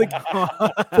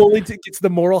fully gets the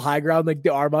moral high ground, like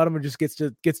the arm on him, and just gets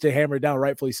to hammer it down,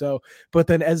 rightfully so. But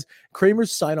then as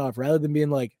Kramer's sign off, rather than being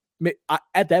like,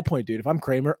 at that point, dude, if I'm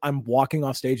Kramer, I'm walking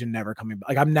off stage and never coming back.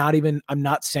 Like I'm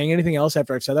not saying anything else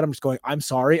after I've said that. I'm just going, I'm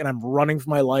sorry, and I'm running for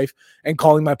my life and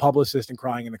calling my publicist and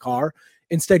crying in the car.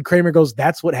 Instead, Kramer goes,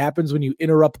 that's what happens when you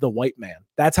interrupt the white man.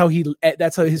 That's how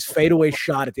his fadeaway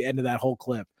shot at the end of that whole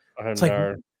clip. It's like,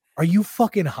 are you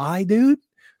fucking high, dude?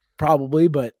 Probably,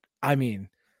 but I mean,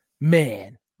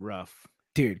 man, rough,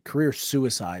 dude, career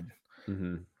suicide.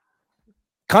 Mm-hmm.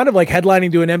 Kind of like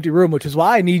headlining to an empty room, which is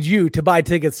why I need you to buy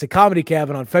tickets to Comedy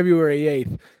Cabin on February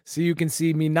 8th, so you can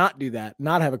see me not do that,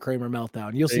 not have a Kramer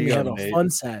meltdown. You'll see me have a fun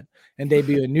set and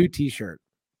debut a new T-shirt.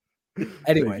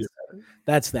 Anyways,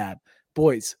 that's that.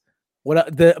 Boys,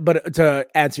 but to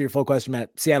answer your full question, Matt,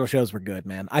 Seattle shows were good,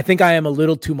 man. I think I am a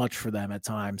little too much for them at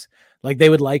times. Like they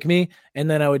would like me, and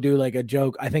then I would do like a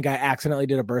joke. I think I accidentally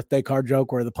did a birthday card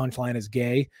joke where the punchline is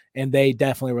gay, and they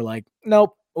definitely were like,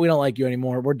 nope, we don't like you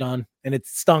anymore. We're done. And it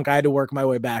stunk. I had to work my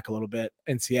way back a little bit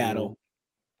in Seattle.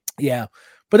 Yeah,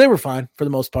 but they were fine for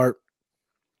the most part.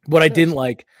 What I didn't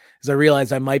like is I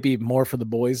realized I might be more for the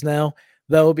boys now,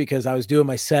 though, because I was doing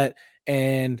my set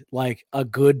and like a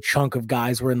good chunk of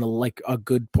guys were in the like a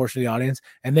good portion of the audience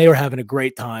and they were having a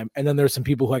great time. And then there's some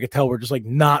people who I could tell were just like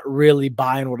not really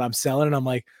buying what I'm selling. And I'm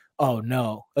like, oh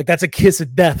no, like that's a kiss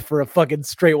of death for a fucking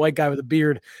straight white guy with a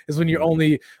beard, is when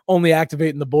you're only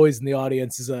activating the boys in the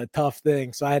audience is a tough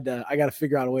thing. So I got to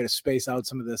figure out a way to space out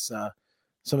some of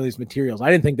these materials.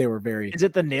 I didn't think they were very. Is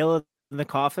it the nail in the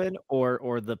coffin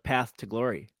or the path to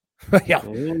glory? Yeah,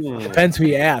 depends who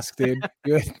you ask, dude.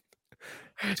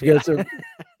 It's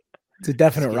a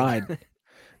definite ride.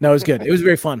 No, it was good. It was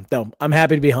very fun though. I'm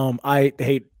happy to be home. I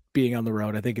hate being on the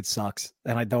road. I think it sucks,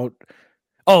 and I don't.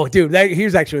 Oh, dude,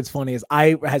 here's actually what's funny is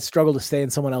I had struggled to stay in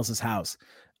someone else's house.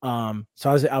 So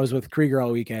I was with Krieger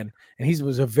all weekend, and he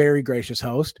was a very gracious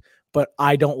host, but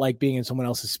I don't like being in someone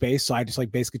else's space, so I just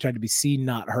like basically tried to be seen,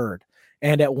 not heard.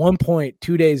 And at one point,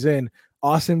 2 days in,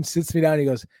 Austin sits me down and he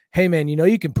goes, "Hey man,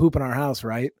 you can poop in our house,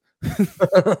 right?"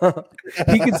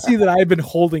 He could see that I had been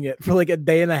holding it for like a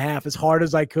day and a half as hard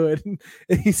as I could. And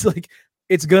he's like,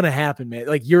 "It's gonna happen, man.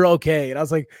 Like, you're okay." And I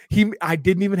was like, I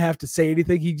didn't even have to say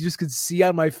anything. He just could see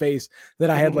on my face that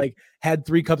I had had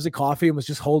 3 cups of coffee and was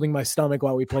just holding my stomach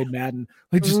while we played Madden.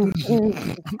 Like, just and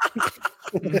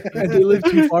they live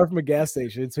too far from a gas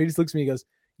station. So he just looks at me and goes,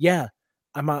 "Yeah,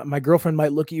 my girlfriend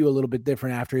might look at you a little bit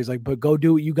different after." He's like, "But go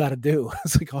do what you got to do." I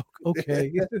was like, "Oh,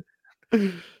 okay."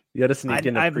 You got to sneak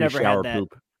in a pre-shower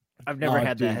poop. I've never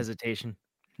had that hesitation.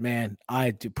 Man,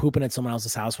 I do pooping at someone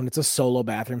else's house when it's a solo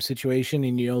bathroom situation,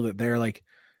 and that they're like,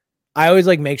 I always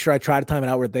like make sure I try to time it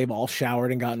out where they've all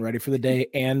showered and gotten ready for the day,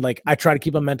 and like I try to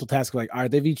keep a mental task of like, all right,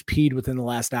 they've each peed within the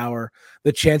last hour.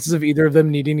 The chances of either of them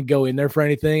needing to go in there for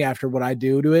anything after what I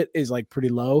do to it is like pretty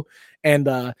low. And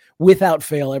without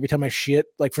fail, every time I shit,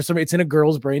 like for some reason, it's in a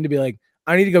girl's brain to be like,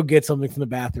 I need to go get something from the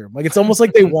bathroom. Like, it's almost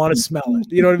like they want to smell it.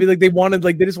 You know what I mean? Like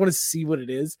they just want to see what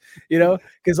it is,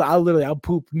 because I'll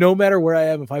poop no matter where I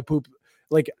am. If I poop,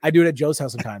 like I do it at Joe's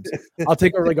house sometimes, I'll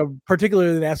take her like a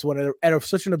particularly nasty one at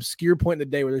such an obscure point in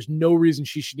the day where there's no reason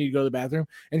she should need to go to the bathroom.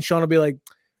 And Sean will be like,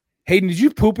 "Hayden, did you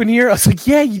poop in here?" I was like,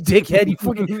 "Yeah, you dickhead. You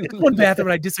fucking one bathroom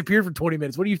and I disappeared for 20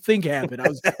 minutes. What do you think happened? I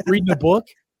was reading a book."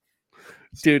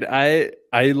 Dude, I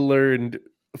learned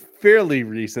fairly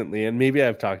recently, and maybe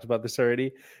I've talked about this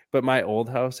already, but my old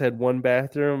house had one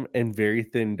bathroom and very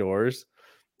thin doors,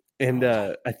 and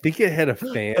I think it had a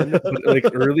fan. But like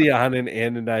early on in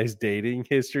Ann and I's dating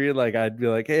history, like I'd be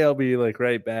like, "Hey, I'll be like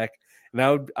right back,"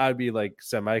 and I'd be like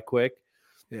semi quick,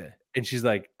 yeah. And she's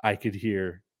like, "I could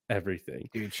hear everything,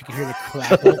 dude. She could hear the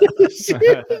crackle. She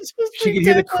could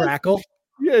hear the crackle."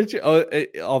 Yeah,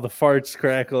 all the farts,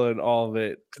 crackle, and all of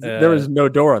it. There was no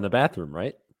door on the bathroom,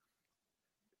 right?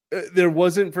 There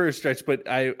wasn't for a stretch, but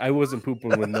I wasn't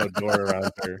pooping with no door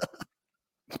around her.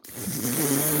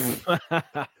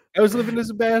 I was living as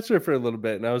a bachelor for a little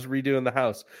bit, and I was redoing the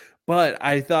house. But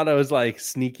I thought I was like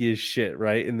sneaky as shit,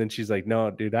 right? And then she's like,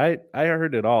 "No, dude, I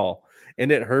heard it all."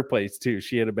 And at her place too,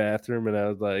 she had a bathroom, and I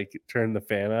was like, turn the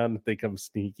fan on and think I'm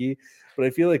sneaky. But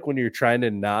I feel like when you're trying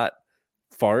to not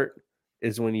fart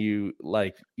is when you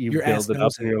build it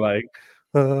up and you're like,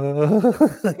 Dude, I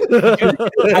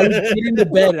would get into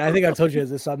bed, and I think I've told you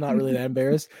this, so I'm not really that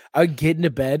embarrassed. I would get into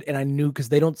bed, and I knew because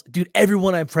they don't, dude,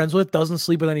 everyone I'm friends with doesn't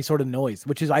sleep with any sort of noise,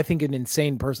 which is, I think, an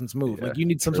insane person's move. Yeah, like, you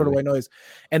need some sort of white noise,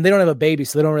 and they don't have a baby,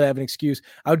 so they don't really have an excuse.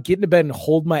 I would get into bed and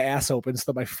hold my ass open so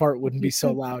that my fart wouldn't be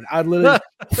so loud. I'd literally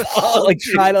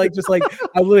I'm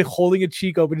literally holding a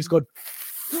cheek open, just going,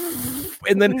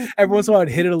 and then every once in a while I'd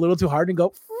hit it a little too hard and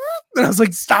go, and I was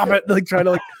like, "Stop it!" Like trying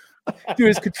to dude,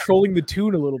 it's controlling the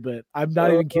tune a little bit. I'm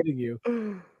not even kidding you.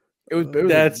 It was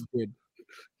that's good.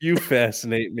 You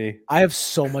fascinate me. I have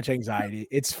so much anxiety.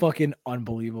 It's fucking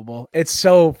unbelievable. It's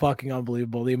so fucking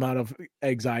unbelievable the amount of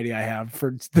anxiety I have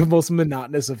for the most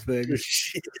monotonous of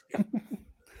things.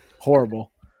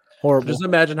 Horrible. Just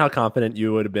imagine how confident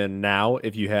you would have been now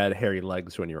if you had hairy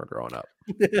legs when you were growing up.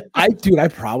 I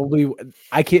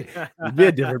can't. You'd be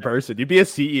a different person. You'd be a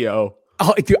CEO.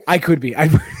 Oh, dude, I could be.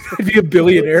 I'd be a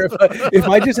billionaire if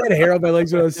I just had hair on my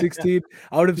legs when I was 16.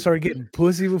 I would have started getting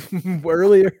pussy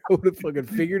earlier. I would have fucking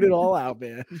figured it all out,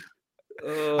 man.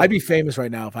 I'd be famous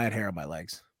right now if I had hair on my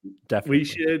legs. Definitely. We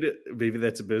should. Maybe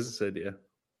that's a business idea.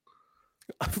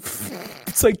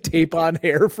 It's like tape on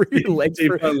hair for your legs.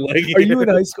 Are you in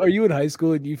high school? Are you in high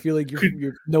school and you feel like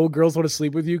you're no girls want to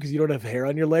sleep with you because you don't have hair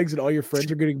on your legs, and all your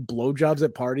friends are getting blowjobs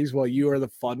at parties while you are the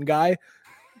fun guy?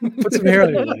 Put some hair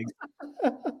on your legs.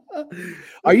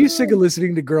 Are you sick of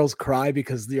listening to girls cry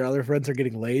because your other friends are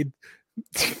getting laid?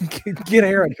 Get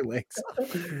hair on your legs.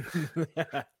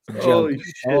 Holy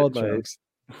shit, all jokes.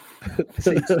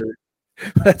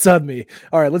 That's on me.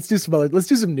 All right, let's do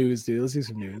some news, dude. Let's do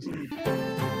some news.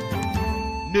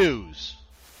 News.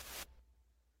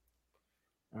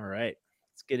 All right,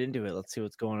 let's get into it. Let's see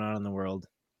what's going on in the world.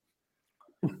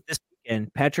 This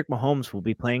weekend, Patrick Mahomes will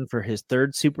be playing for his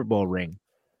 3rd Super Bowl ring.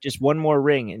 Just one more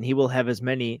ring, and he will have as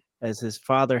many as his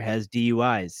father has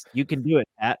DUIs. You can do it,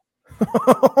 Pat.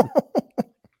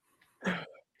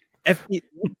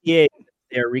 FDA,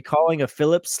 they are recalling a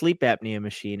Philips sleep apnea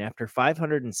machine after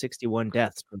 561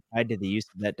 deaths were tied to the use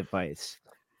of that device.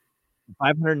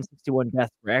 561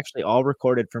 deaths were actually all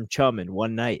recorded from Chum in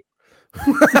one night.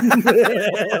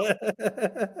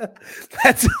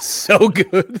 That's so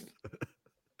good.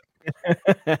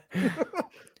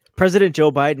 President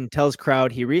Joe Biden tells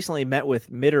crowd he recently met with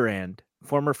Mitterrand,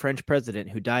 former French president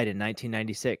who died in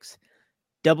 1996.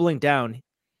 Doubling down,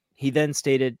 he then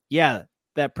stated, "Yeah,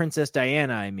 that Princess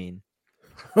Diana, I mean."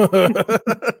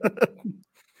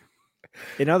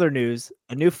 In other news,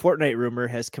 a new Fortnite rumor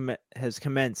has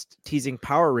commenced teasing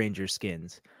Power Ranger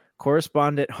skins.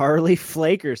 Correspondent Harley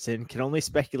Flakerson can only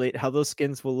speculate how those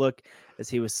skins will look as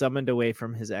he was summoned away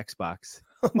from his Xbox.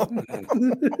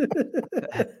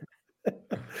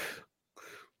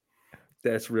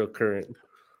 That's real current.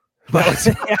 That's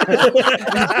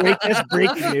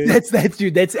breaking news. That's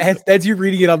you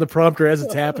reading it on the prompter as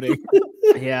it's happening.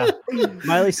 Yeah.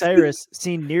 Miley Cyrus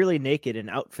seen nearly naked in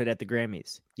outfit at the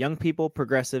Grammys. Young people,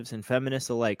 progressives, and feminists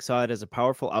alike saw it as a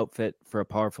powerful outfit for a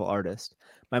powerful artist.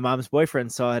 My mom's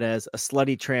boyfriend saw it as a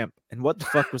slutty tramp. And what the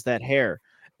fuck was that hair?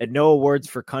 And no awards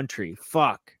for country.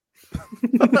 Fuck.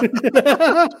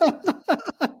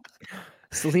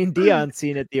 Celine Dion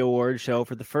seen at the award show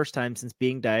for the first time since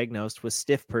being diagnosed with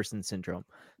stiff person syndrome.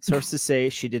 Sources say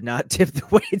she did not tip the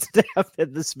wait staff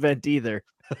at this event either.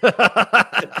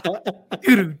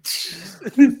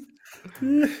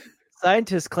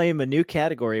 Scientists claim a new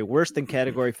category worse than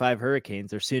Category 5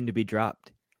 hurricanes are soon to be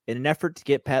dropped. In an effort to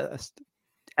get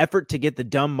the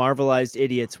dumb, marvelized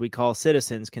idiots we call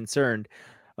citizens concerned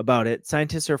about it,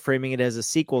 scientists are framing it as a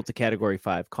sequel to Category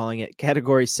 5, calling it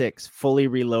Category 6, fully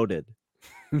reloaded.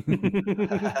 Should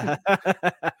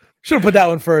have put that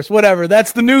one first. Whatever.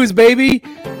 That's the news, baby.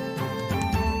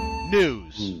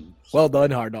 News. Well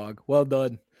done, Hard Dog. Well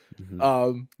done.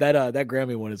 Mm-hmm. That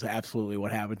Grammy one is absolutely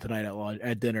what happened tonight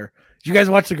at dinner. Did you guys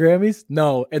watch the Grammys?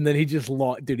 No. And then he just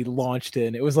he launched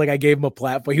in. It was like I gave him a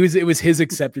platform. It was his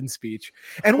acceptance speech.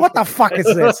 And what the fuck is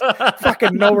this?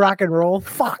 Fucking no rock and roll.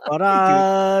 Fuck.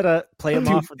 Play him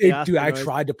off with the Oscar I noise.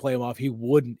 tried to play him off. He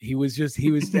wouldn't. He was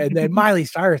and then Miley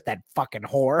Cyrus, that fucking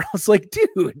whore. I was like,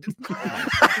 dude.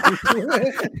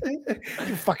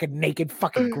 You fucking naked,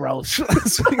 fucking gross.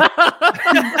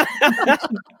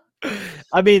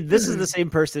 I mean, this is the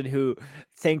same person who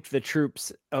thanked the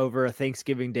troops over a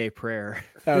Thanksgiving Day prayer.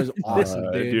 That was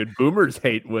awesome, dude. Boomers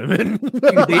hate women. Dude,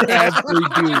 they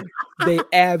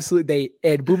absolutely do.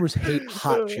 And boomers hate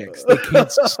hot chicks. They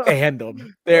can't stand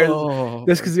them.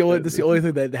 That's because the only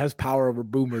thing that has power over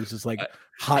boomers is like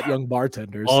hot young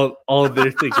bartenders. All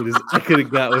they're thinking is I could have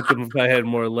got with them if I had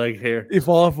more leg hair. If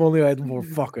only I had more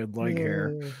fucking leg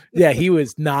hair. Yeah, he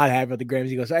was not happy at the Grammys.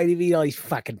 He goes, I need all these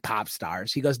fucking pop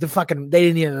stars. He goes, they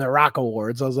didn't even the Rock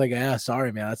Awards. I was like, yeah,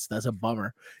 sorry, man. That's a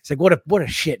bummer. He's like, what a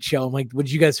shit show. I'm like,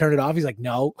 would you guys turn it off? He's like,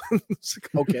 no. It's like,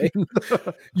 okay.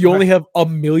 You only have a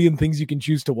million things you can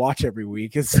choose to watch every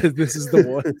week. This is the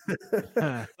one.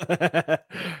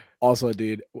 Also,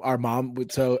 dude, our mom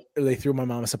so they threw my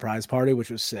mom a surprise party,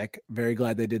 which was sick. Very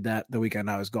glad they did that the weekend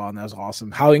I was gone. That was awesome.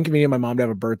 How inconvenient my mom to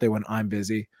have a birthday when I'm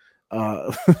busy.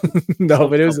 No,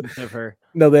 but it was of her.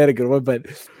 No, they had a good one, but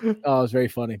it was very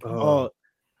funny.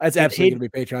 That's absolutely gonna be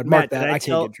Patreon. Mark that. I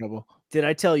can't get in trouble. Did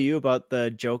I tell you about the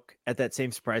joke at that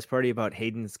same surprise party about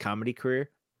Hayden's comedy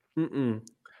career? Mm-mm.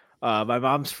 My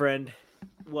mom's friend.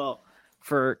 Well,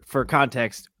 for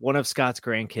context, one of Scott's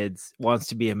grandkids wants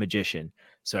to be a magician.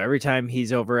 So every time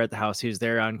he's over at the house, he was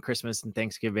there on Christmas and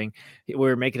Thanksgiving.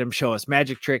 We're making him show us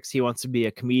magic tricks. He wants to be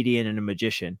a comedian and a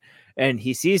magician. And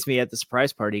he sees me at the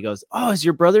surprise party. He goes, "Oh, is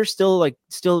your brother still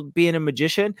being a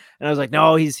magician?" And I was like,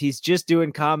 "No, he's just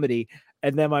doing comedy."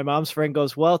 And then my mom's friend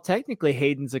goes, "Well, technically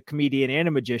Hayden's a comedian and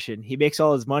a magician. He makes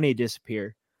all his money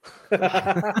disappear."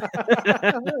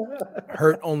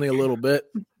 Hurt only a little bit.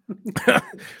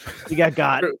 You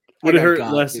got. Would it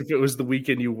hurt less if it was the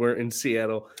weekend you weren't in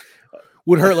Seattle?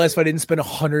 Would hurt less if I didn't spend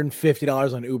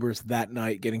 $150 on Ubers that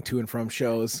night getting to and from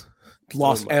shows. Made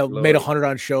 $100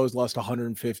 on shows, lost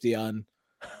 $150 on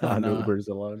Ubers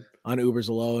alone. On Ubers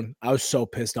alone. I was so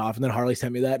pissed off. And then Harley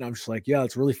sent me that, and I'm just like, yeah,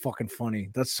 it's really fucking funny.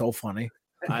 That's so funny.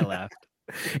 I laughed.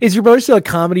 Is your brother still a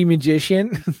comedy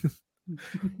magician?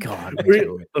 God. Okay,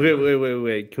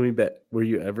 wait. Can we bet? Were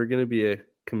you ever going to be a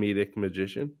comedic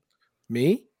magician?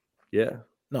 Me? Yeah.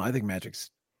 No, I think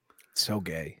magic's so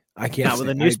gay. I can't. Not with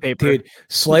say- a newspaper. dude.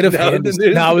 Sleight of Not hand with is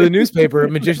the not with a newspaper.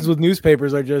 Magicians with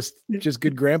newspapers are just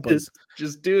good grandpas.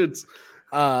 Just dudes.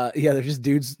 Yeah, they're just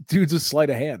dudes with sleight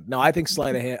of hand. No, I think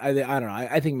sleight of hand. I don't know.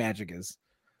 I think magic is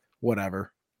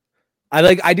whatever.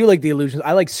 I do like the illusions.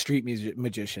 I like street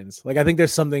magicians. Like I think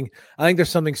there's something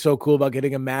so cool about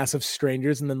getting a mass of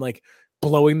strangers and then like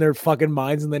blowing their fucking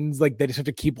minds, and then like they just have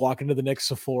to keep walking to the next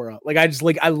Sephora. Like I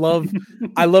love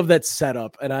that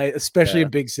setup, and especially in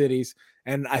big cities.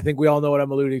 And I think we all know what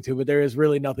I'm alluding to, but there is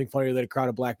really nothing funnier than a crowd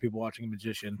of black people watching a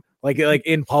magician, like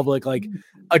in public. Like,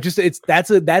 that's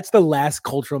the last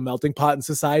cultural melting pot in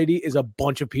society is a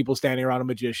bunch of people standing around a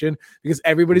magician, because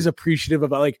everybody's appreciative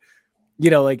about like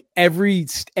every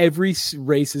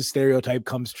race's stereotype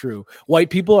comes true. White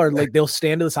people are like they'll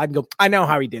stand to the side and go, "I know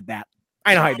how he did that.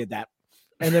 I know how he did that,"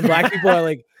 and then black people are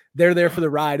like they're there for the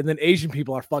ride, and then Asian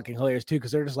people are fucking hilarious too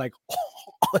because they're just like.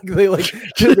 Like they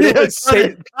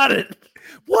say, got it.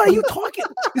 What are you talking?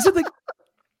 Is it like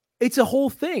it's a whole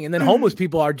thing? And then homeless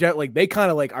people are they kind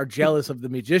of like are jealous of the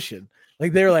magician.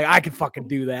 Like they're like, I can fucking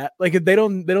do that. Like they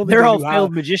don't. They're all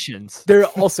failed magicians. They're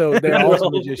also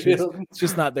magicians. It's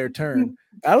just not their turn.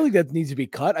 I don't think that needs to be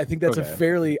cut. I think that's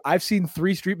I've seen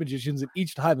 3 street magicians, and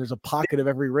each time there's a pocket of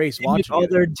every race watching.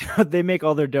 They make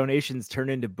all their donations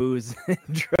turn into booze.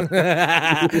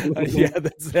 Yeah,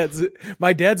 that's it.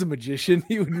 My dad's a magician.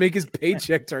 He would make his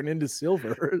paycheck turn into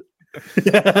silver. It's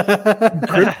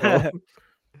a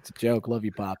joke. Love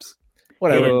you, pops.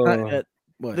 Whatever.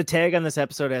 What? The tag on this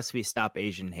episode has to be "Stop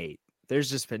Asian Hate." There's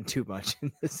just been too much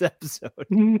in this episode.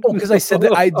 Oh, because I said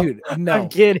that. Dude, no.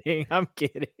 I'm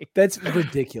kidding. That's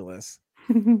ridiculous.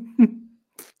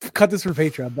 Cut this for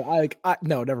Patreon, but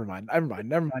no, never mind.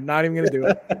 Not even gonna do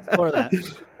it. For that,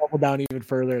 Pull down even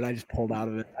further, and I just pulled out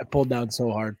of it. I pulled down so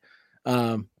hard.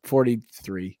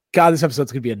 43. God, this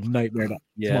episode's gonna be a nightmare.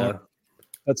 Yeah,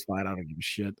 that's fine. I don't give a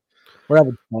shit. We're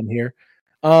having fun here.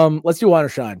 Let's do Wine or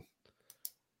Shine.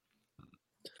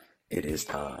 It is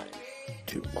time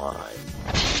to wine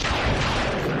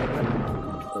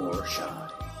or shine.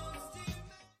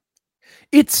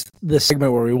 It's the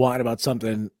segment where we whine about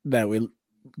something that we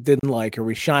didn't like, or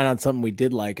we shine on something we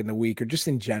did like in the week, or just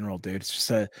in general, dude. It's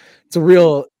just it's a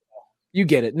real, you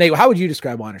get it. Nate, how would you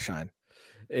describe Wine or Shine?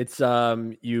 It's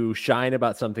you shine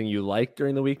about something you liked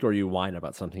during the week, or you whine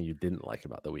about something you didn't like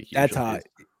about the week. That's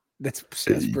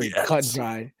pretty cut and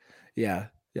dry. Yeah.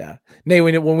 Yeah. Nate,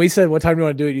 when we said what time do you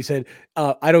want to do it, you said,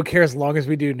 I don't care as long as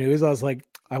we do news. I was like,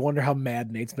 I wonder how mad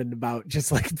Nate's been about just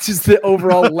the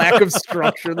overall lack of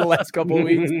structure the last couple of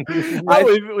weeks.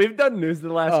 We've done news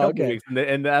the last couple of weeks,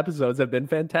 and the episodes have been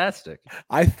fantastic.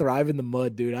 I thrive in the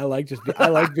mud, dude. I like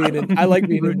being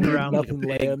in nothing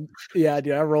land. Yeah,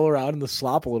 dude. I roll around in the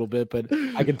slop a little bit, but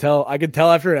I can tell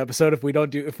after an episode if we don't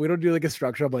do like a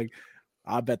structure, I'm like,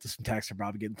 I bet there's some texts are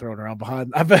probably getting thrown around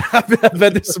behind. I bet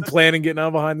there's some planning getting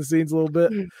on behind the scenes a little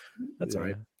bit. That's all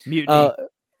right.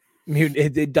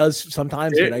 It does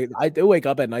sometimes. I do wake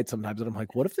up at night sometimes, and I'm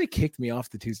like, what if they kicked me off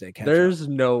the Tuesday catch? There's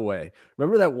no way.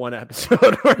 Remember that one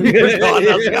episode where you were gone?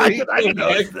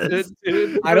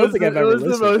 I don't think I've ever listened. It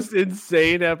was the most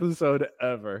insane episode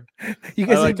ever. You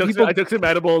guys I took some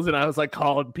edibles, and I was like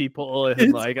calling people,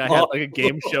 and like I had like a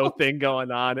game show thing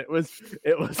going on. It was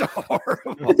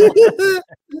horrible.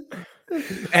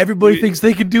 Everybody thinks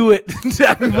they can do it.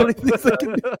 Everybody thinks they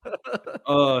can do it.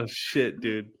 Oh shit,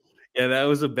 dude. Yeah, that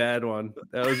was a bad one.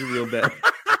 That was a real bad.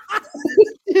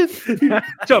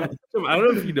 Chum, I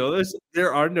don't know if you know this.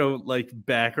 There are no like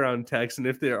background text, and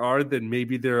if there are, then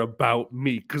maybe they're about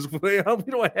me because we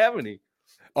don't have any.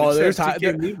 Oh,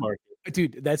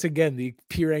 dude. That's again the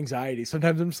pure anxiety.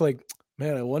 Sometimes I'm just like,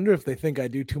 man, I wonder if they think I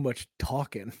do too much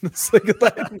talking. It's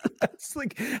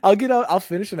like I'll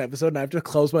finish an episode and I have to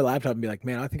close my laptop and be like,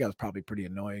 man, I think I was probably pretty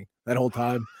annoying that whole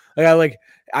time. I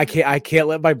can't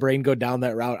let my brain go down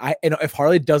that route. If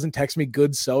Harley doesn't text me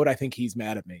good sewed, I think he's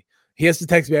mad at me. He has to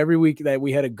text me every week that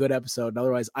we had a good episode. And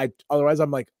otherwise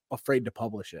I'm like afraid to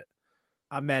publish it.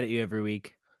 I'm mad at you every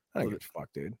week. I don't give a fuck,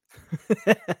 dude.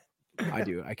 I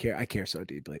do. I care so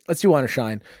deeply. Let's do Wine or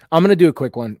Shine. I'm gonna do a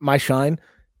quick one. My shine.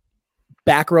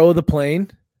 Back row of the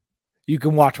plane, you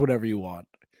can watch whatever you want.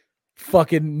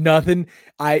 Fucking nothing.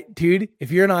 Dude, if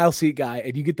you're an aisle seat guy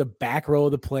and you get the back row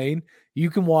of the plane,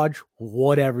 you can watch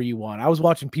whatever you want. I was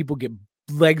watching people get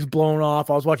legs blown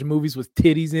off. I was watching movies with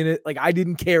titties in it. Like I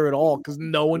didn't care at all because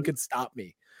no one could stop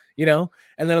me, you know?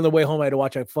 And then on the way home, I had to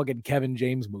watch a fucking Kevin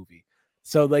James movie.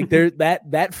 So like there's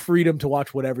that freedom to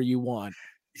watch whatever you want.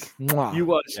 Mwah. You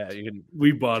watch. Yeah,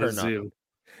 we bought a zoo.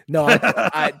 No,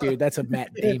 dude, that's a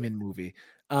Matt Damon movie.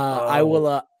 I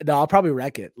will. No, I'll probably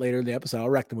wreck it later in the episode. I'll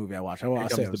wreck the movie I watched. I'll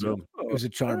say it was a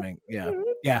charming. Yeah.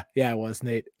 It was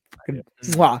Nate.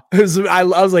 Mwah. I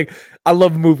was like, I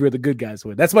love a movie where the good guys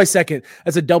win. That's my second.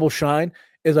 That's a double shine.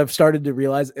 Is I've started to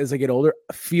realize as I get older,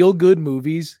 feel good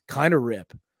movies kind of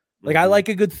rip. Like I like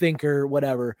a good thinker,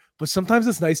 whatever, but sometimes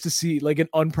it's nice to see like an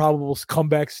improbable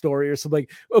comeback story or something.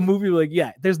 Like a movie like,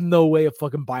 yeah, there's no way a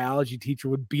fucking biology teacher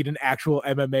would beat an actual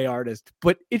MMA artist,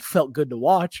 but it felt good to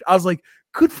watch. I was like,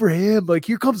 good for him. Like,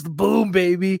 here comes the boom,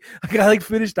 baby. Like, I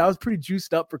finished. I was pretty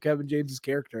juiced up for Kevin James's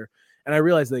character, and I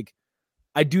realized like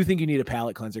I do think you need a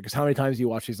palate cleanser because how many times do you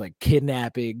watch these like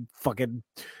kidnapping, fucking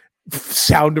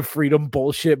Sound of Freedom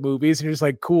bullshit movies, and you're just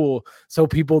like, cool. So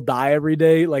people die every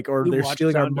day, like, or they're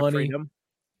stealing our money.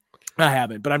 I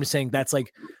haven't, but I'm just saying that's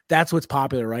what's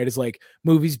popular, right? Is like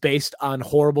movies based on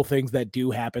horrible things that do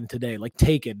happen today, like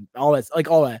Taken, all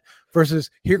that.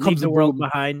 Versus Here Comes the World Boom.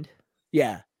 Behind.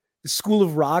 Yeah, School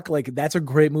of Rock, like that's a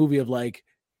great movie of like,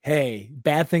 hey,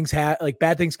 bad things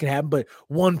can happen, but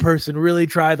one person really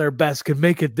try their best can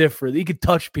make it different. He could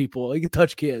touch people, he could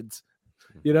touch kids,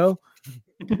 you know.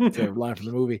 It's a line from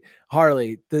the movie.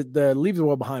 Harley, the Leave the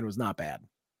World Behind was not bad.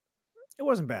 It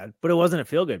wasn't bad, but it wasn't a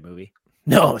feel good movie.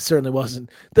 No, it certainly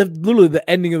wasn't. Literally the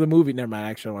ending of the movie. Never mind.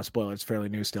 Actually, I don't want to spoil it. It's fairly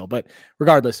new still, but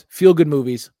regardless, feel good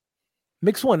movies.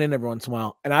 Mix one in every once in a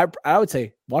while, and I would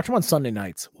say watch them on Sunday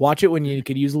nights. Watch it when you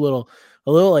could use a little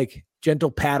like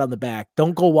gentle pat on the back.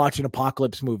 Don't go watching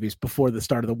apocalypse movies before the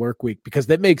start of the work week because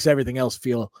that makes everything else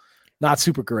feel not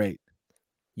super great.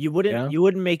 You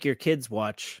wouldn't make your kids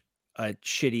watch a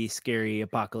shitty, scary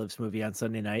apocalypse movie on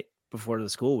Sunday night before the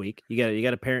school week. You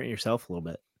got to parent yourself a little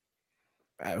bit.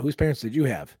 Whose parents did you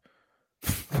have?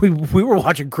 We were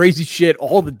watching crazy shit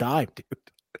all the time, dude.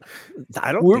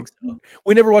 I don't think so.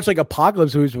 We never watched like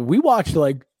apocalypse movies, but we watched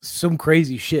like some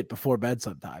crazy shit before bed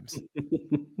sometimes.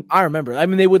 I remember. I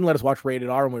mean, they wouldn't let us watch rated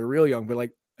R when we were real young, but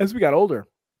like as we got older,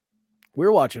 we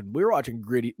were watching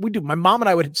gritty. My mom and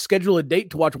I would schedule a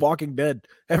date to watch Walking Dead.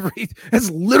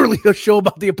 That's literally a show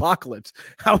about the apocalypse.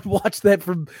 I would watch that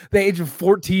from the age of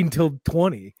 14 till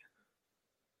 20.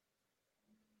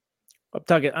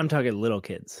 I'm talking little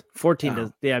kids. 14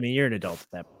 does. Yeah, I mean you're an adult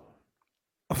at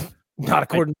that. Not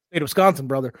according to the state of Wisconsin,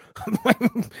 brother.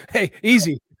 Hey,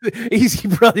 easy,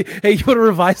 brother. Hey, you want to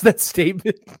revise that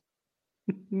statement?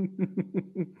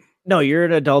 No, you're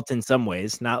an adult in some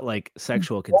ways, not like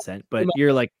sexual consent, but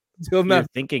you're like you're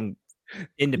thinking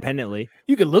independently.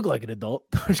 You can look like an adult.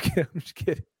 I'm just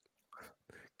kidding.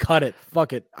 Cut it.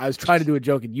 Fuck it. I was trying to do a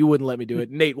joke and you wouldn't let me do it.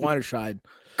 Nate, wine or shine?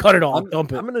 Cut it all.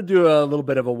 Dump it. I'm going to do a little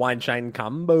bit of a wine shine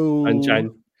combo. Wine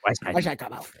shine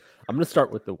combo. I'm going to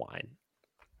start with the wine.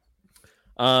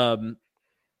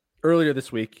 Earlier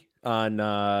this week on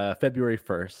February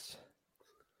 1st,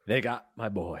 they got my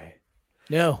boy.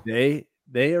 No.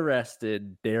 They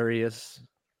arrested Darius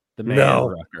the Man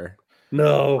Rucker.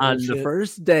 No. On the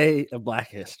first day of Black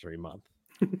History Month.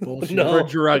 No.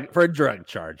 For drug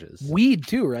charges. Weed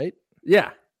too, right?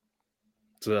 Yeah.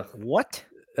 What?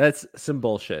 That's some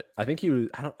bullshit. I think he was.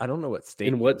 I don't know what state.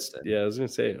 In what? Yeah, I was gonna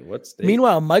say in what state.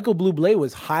 Meanwhile, Michael Bublé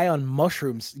was high on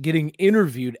mushrooms, getting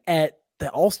interviewed at the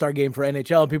All-Star game for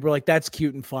NHL, and people were like, "That's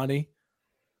cute and funny."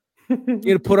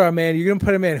 You're gonna put a man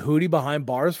Hootie behind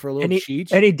bars for a little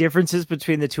cheech. Any differences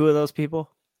between the two of those people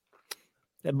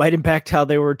that might impact how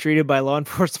they were treated by law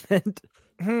enforcement?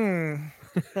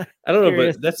 I don't know,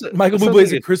 but that's Michael Bublé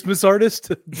is a Christmas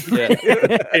artist. Yeah,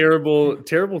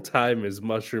 terrible time is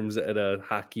mushrooms at a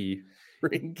hockey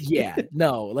rink. Yeah,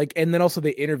 no, like, and then also they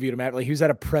interviewed him at like he was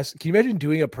at a press. Can you imagine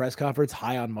doing a press conference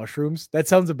high on mushrooms? That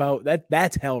sounds about that.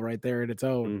 That's hell right there in its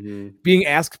own. Mm-hmm. Being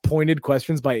asked pointed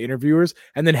questions by interviewers,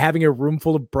 and then having a room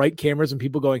full of bright cameras and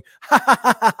people going ha, ha,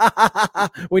 ha, ha, ha,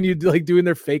 when you like doing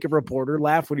their fake reporter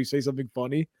laugh when you say something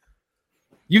funny.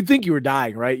 You'd think you were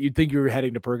dying, right? You'd think you were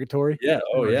heading to purgatory. Yeah.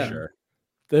 Oh, yeah. Sure.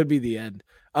 That'd be the end.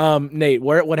 Nate,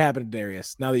 what happened to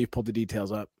Darius? Now that you've pulled the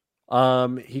details up.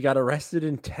 He got arrested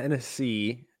in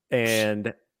Tennessee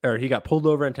or he got pulled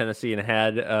over in Tennessee and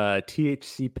had a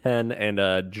THC pen and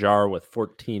a jar with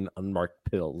 14 unmarked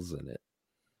pills in it.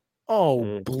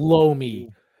 Oh, blow me.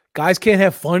 Guys can't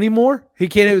have fun anymore? He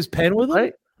can't have his pen with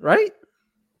him? Right?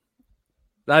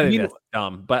 I think that's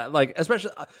dumb, but like,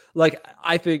 especially like,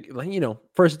 I think like,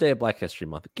 first day of Black History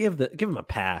Month, give him a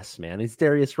pass, man. He's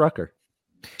Darius Rucker.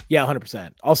 Yeah,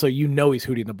 100%. Also, he's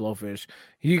Hootie and the Blowfish.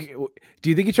 Do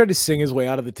you think he tried to sing his way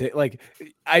out of the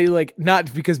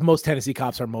not because most Tennessee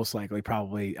cops are most likely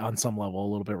probably on some level a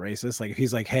little bit racist. Like if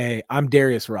he's like, hey, I'm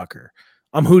Darius Rucker.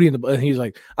 I'm Hootie in the and he's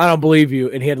like, I don't believe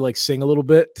you. And he had to like sing a little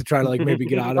bit to try to like maybe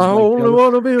get out of I only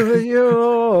want to be with you.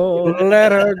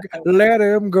 let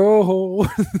him go.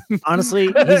 Honestly,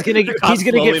 he's gonna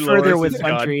get further with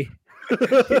country.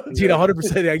 Dude,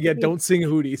 100%. Yeah, don't sing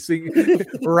Hootie. Sing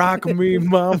Rock Me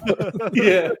Mama.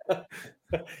 Yeah.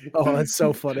 Oh, that's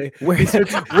so funny. Where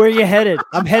are you headed?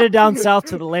 I'm headed down south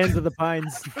to the lands of the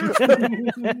pines.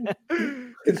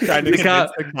 He's trying to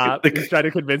convince the cop. He's trying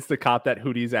to convince the cop that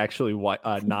Hootie's actually white,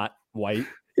 not white.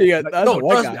 Yeah, Like, that's no, a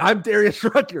white trust me, guy. I'm Darius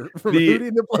Rucker from Hootie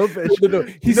and the Blowfish. No,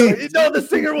 He's like, no, the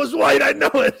singer was white. I know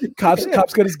it. Cops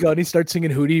got his gun. He starts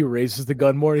singing Hootie. He raises the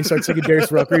gun more. And he starts singing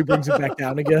Darius Rucker. He brings it back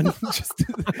down again. Just,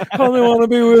 I only want to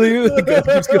be with you. The gun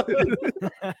keeps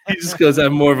going. He just goes,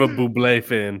 I'm more of a Bublé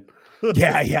fan.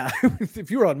 Yeah.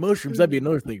 If you were on mushrooms, that'd be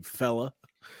another thing, fella.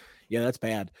 Yeah, that's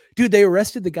bad. Dude, they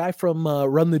arrested the guy from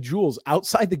Run the Jewels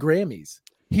outside the Grammys.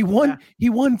 He won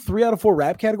 3 out of 4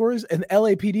 rap categories, and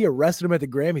LAPD arrested him at the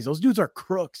Grammys. Those dudes are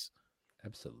crooks.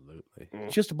 Absolutely.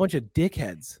 It's just a bunch of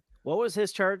dickheads. What was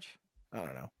his charge? I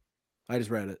don't know. I just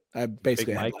read it. I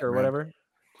basically Big had Mike or whatever.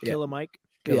 Kill a Mike.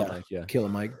 Kill Mike, yeah. Kill a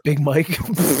Mike. Big Mike.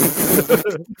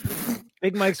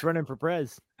 Big Mike's running for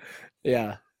prez.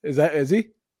 Yeah. Is he?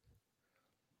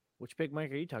 Which Big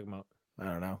Mike are you talking about? I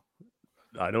don't know.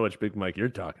 I know which Big Mike you're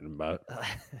talking about.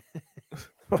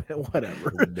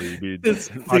 Whatever. Baby, This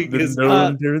thing is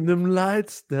turn them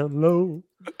lights down low.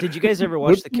 Did you guys ever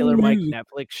watch the Killer Mike What?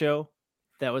 Netflix show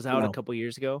that was out No. a couple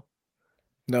years ago?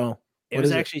 No. It What was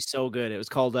is it? actually so good. It was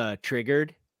called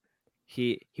Triggered.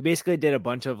 He basically did a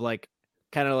bunch of like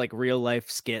kind of like real life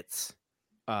skits.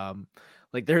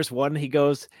 Like there's one he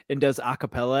goes and does a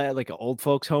cappella at like an old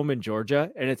folks home in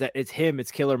Georgia, and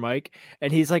it's Killer Mike,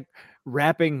 and he's like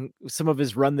rapping some of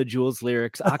his Run the Jewels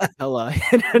lyrics a cappella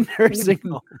in a nursing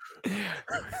home.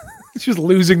 Just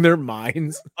losing their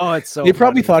minds. Oh, it's so They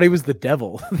probably funny. thought he was the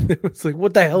devil. It's like,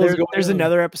 what the hell is going There's on?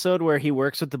 another episode where he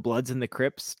works with the Bloods and the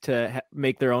Crips to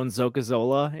make their own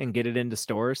Zola and get it into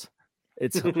stores.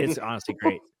 It's honestly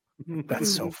great.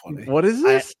 That's so funny. What is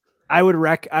this? I would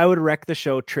wreck the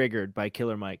show Triggered by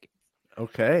Killer Mike.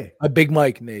 Okay. My Big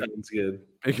Mike, Nate. Sounds good.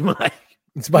 Big Mike.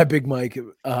 It's my Big Mike.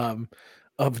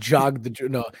 Of Jog the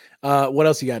no. What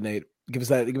else you got, Nate? Give us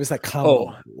that combo.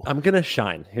 Oh, I'm gonna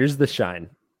shine. Here's the shine.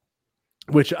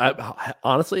 Which I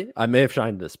honestly I may have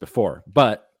shined this before,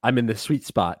 but I'm in the sweet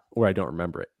spot where I don't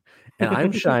remember it. And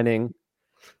I'm shining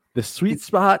the sweet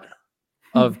spot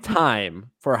of time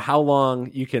for how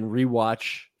long you can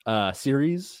rewatch a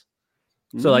series.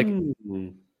 So like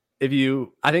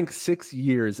I think 6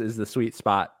 years is the sweet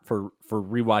spot for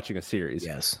rewatching a series.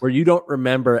 Yes. Where you don't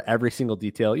remember every single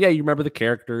detail. Yeah, you remember the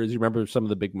characters, you remember some of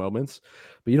the big moments,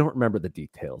 but you don't remember the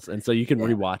details. And so you can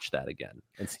rewatch that again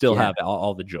and still have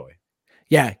all the joy.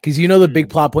 Yeah, because you know the big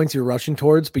plot points you're rushing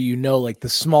towards, but you know like the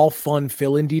small fun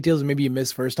fill-in details and maybe you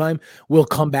missed first time will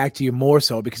come back to you more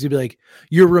so because you'll be like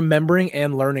you're remembering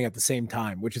and learning at the same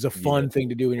time, which is a fun thing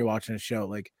to do when you're watching a show.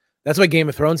 Like that's why Game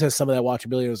of Thrones has some of that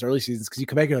watchability in those early seasons because you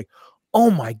come back, you're like,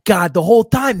 oh my god, the whole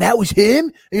time that was him,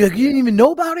 and you're like, you didn't even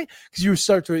know about it because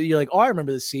you're like, oh, I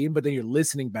remember the scene, but then you're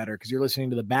listening better because you're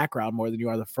listening to the background more than you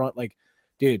are the front. Like,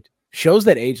 dude. Shows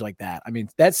that age like that. I mean,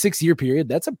 that 6-year period,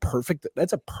 that's a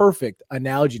perfect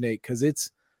analogy, Nate, because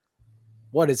it's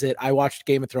what is it? I watched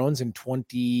Game of Thrones in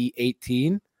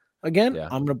 2018 again. Yeah.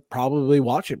 I'm gonna probably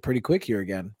watch it pretty quick here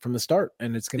again from the start,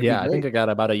 and it's gonna be I great. think I got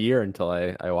about a year until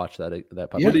I watched that.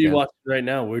 What are you watching right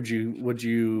now? Would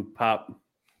you pop?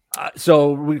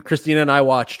 So Christina and I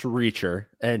watched Reacher,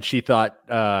 and she thought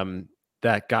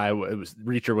that guy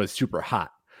Reacher was super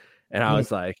hot. And I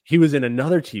was like, he was in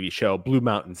another TV show, Blue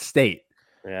Mountain State.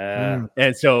 Yeah.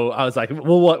 And so I was like,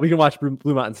 well, we can watch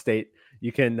Blue Mountain State.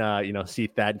 You can, see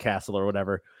Thad Castle or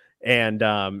whatever. And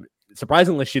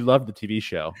surprisingly, she loved the TV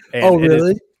show. And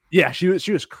really? Yeah, she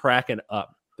was cracking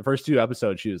up. The first 2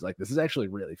 episodes, she was like, this is actually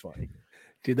really funny.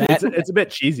 Dude, It's a bit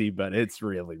cheesy, but it's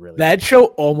really, really that show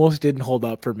almost didn't hold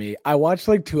up for me. I watched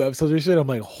like 2 episodes or shit. I'm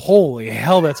like, holy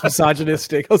hell, that's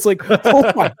misogynistic. I was like,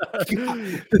 oh my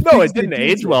god. No, it didn't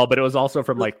age well, but it was also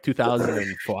from like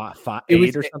 2008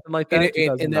 or something like that.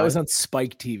 And that was on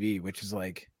Spike TV, which is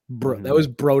like, that was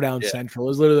Bro Down Central. It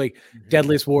was literally like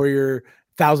Deadliest Warrior,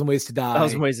 1,000 Ways to Die.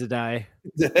 1,000 Ways to Die.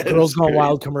 Girls Gone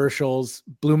Wild commercials,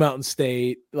 Blue Mountain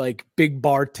State, like big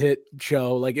bar tit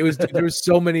show. Like it was, there was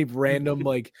so many random,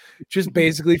 like just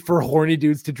basically for horny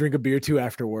dudes to drink a beer to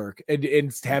after work and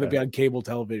have it be on cable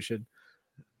television.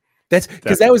 That's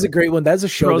because that was a great one. That's a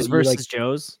show. Pros that you, versus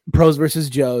Joes. Pros versus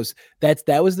Joes.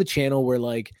 That was the channel where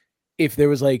like if there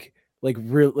was like like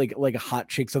real like hot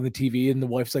chicks on the TV, and the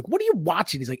wife's like, "What are you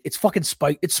watching?" He's like, "It's fucking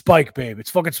Spike. It's Spike, babe. It's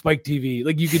fucking Spike TV."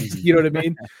 Like you can, you know what I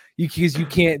mean? Because you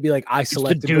can't be like, I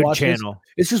selected to watch channel.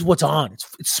 This. It's just what's on.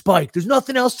 It's Spike. There's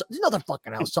nothing else. There's nothing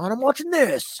fucking else on. I'm watching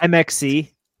this.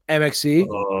 MXC.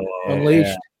 Unleashed.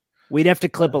 Yeah. We'd have to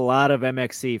clip a lot of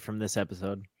MXC from this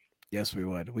episode. Yes, we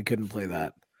would. We couldn't play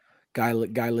that. Guy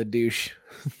LaDouche.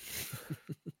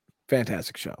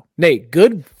 Fantastic show. Nate,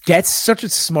 good. That's such a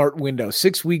smart window.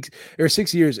 6 weeks or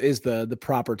 6 years is the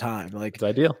proper time. Like it's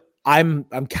ideal. I'm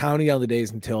counting on the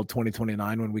days until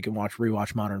 2029 when we can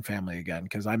rewatch Modern Family again,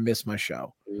 because I miss my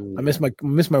show. I miss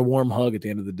my warm hug at the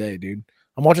end of the day, dude.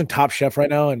 I'm watching Top Chef right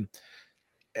now, and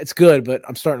it's good, but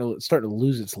I'm starting to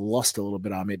lose its lust a little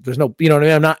bit on me. There's no, you know what I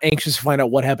mean? I'm not anxious to find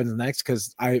out what happens next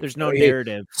because there's no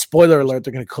narrative. Spoiler alert,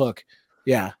 they're gonna cook.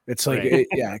 Yeah, it's like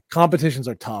competitions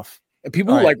are tough. And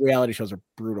people who like reality shows are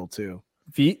brutal too.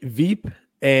 Veep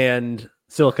and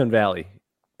Silicon Valley.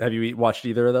 Have you watched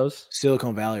either of those?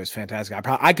 Silicon Valley was fantastic.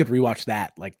 I could rewatch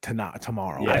that like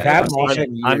tomorrow. Yeah, I haven't watched it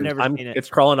in years. I've never seen it. It's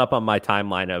crawling up on my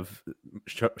timeline of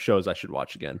shows I should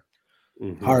watch again.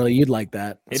 Mm-hmm. Harley, you'd like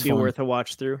that. It'd be worth a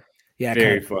watch through. Yeah,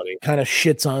 very funny. Kind of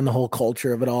shits on the whole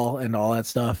culture of it all and all that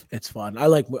stuff. It's fun. I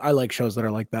like shows that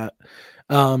are like that.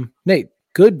 Nate,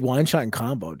 good wine shot and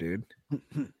combo, dude.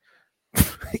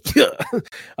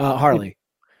 Harley,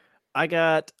 I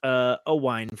got a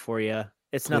wine for you.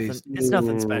 It's Please. nothing. It's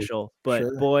nothing special, but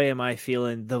Sure. boy, am I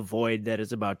feeling the void that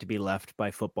is about to be left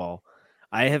by football.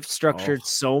 I have structured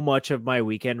so much of my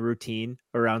weekend routine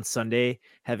around Sunday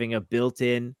having a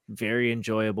built-in, very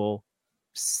enjoyable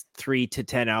 3 to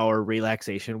 10 hour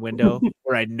relaxation window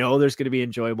where I know there's going to be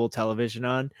enjoyable television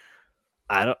on.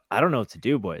 I don't know what to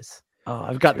do, boys. Oh,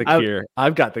 I've got the cure.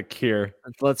 I've got the cure.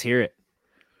 Let's hear it.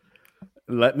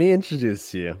 Let me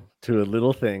introduce you to a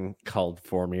little thing called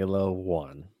Formula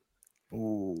One.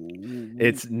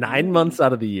 It's 9 months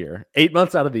out of the year, 8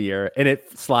 months out of the year, and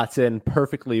it slots in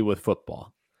perfectly with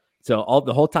football. So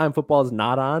the whole time football is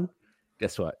not on,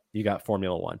 guess what? You got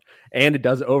Formula One, and it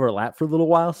does overlap for a little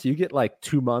while. So you get like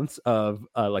 2 months of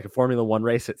like a Formula One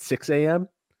race at 6 a.m.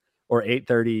 or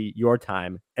 8:30 your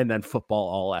time, and then football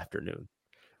all afternoon.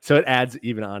 So it adds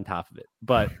even on top of it.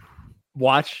 But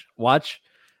watch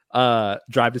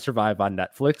Drive to Survive on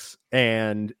Netflix,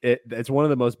 and it's one of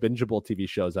the most bingeable TV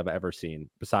shows I've ever seen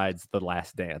besides The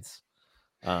Last Dance.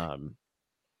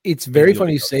 It's very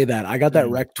funny you say that. I got that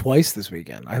wrecked twice this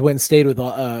weekend. I went and stayed with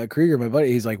Krieger, my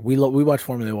buddy. He's like, we watch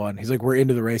Formula One. He's like, we're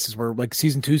into the races. We're like,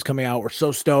 season 2's coming out. We're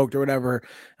so stoked or whatever. And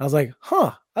I was like,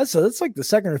 that's like the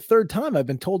second or third time I've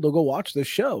been told to go watch this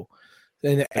show,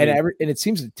 and it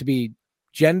seems to be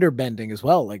gender bending as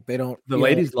well. Like they don't. The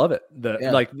ladies love it.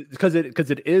 Because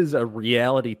it is a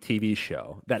reality TV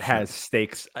show that has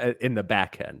stakes in the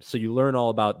back end. So you learn all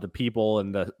about the people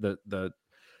and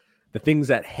the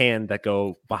things at hand that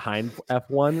go behind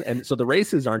F1. And so the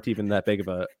races aren't even that big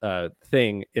of a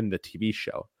thing in the TV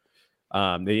show.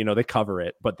 They cover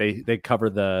it, but they cover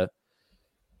the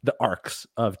arcs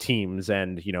of teams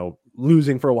and,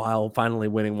 losing for a while, finally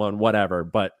winning one, whatever.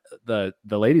 But the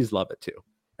ladies love it too.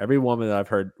 Every woman that I've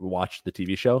heard watch the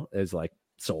TV show is like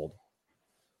sold.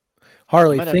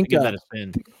 Harley, think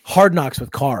Hard Knocks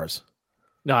with cars.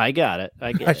 No, I got it.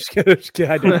 I just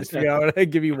figure out. I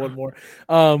give you one more.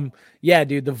 Yeah,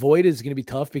 dude, the void is going to be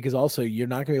tough because also you're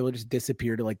not going to be able to just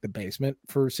disappear to like the basement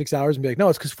for 6 hours and be like, no,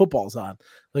 it's because football's on.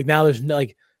 Like now there's no,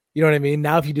 like, you know what I mean?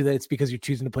 Now, if you do that, it's because you're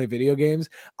choosing to play video games.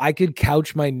 I could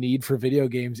couch my need for video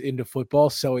games into football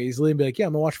so easily and be like, yeah,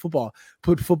 I'm gonna watch football,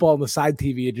 put football on the side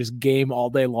TV and just game all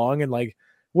day long and like,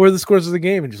 where are the scores of the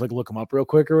game and just like look them up real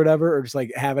quick or whatever, or just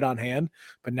like have it on hand.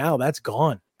 But now that's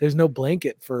gone. There's no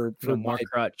blanket for my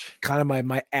crutch, kind of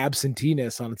my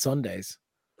absenteeness on Sundays.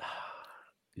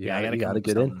 Yeah, I gotta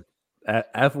get in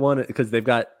F1 because they've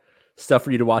got stuff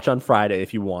for you to watch on Friday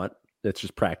if you want. It's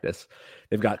just practice.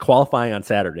 They've got qualifying on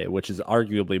Saturday, which is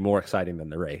arguably more exciting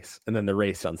than the race, and then the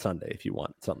race on Sunday if you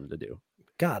want something to do.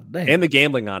 God dang. And the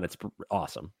gambling on it's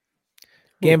awesome.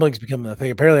 Gambling's becoming a thing.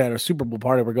 Apparently, at our Super Bowl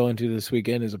party we're going to this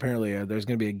weekend is apparently there's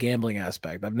going to be a gambling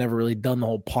aspect. I've never really done the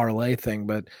whole parlay thing,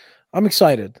 but I'm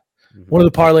excited. Mm-hmm. One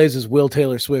of the parlays is will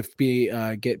Taylor Swift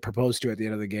get proposed to at the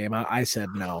end of the game? I said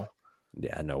no.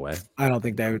 Yeah, no way. I don't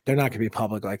think they're not going to be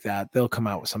public like that. They'll come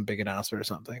out with some big announcement or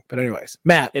something. But anyways,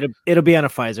 Matt, it'll be on a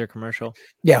Pfizer commercial.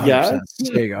 Yeah, 100%.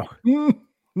 There you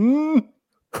go.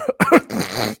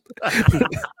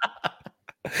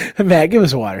 Matt, give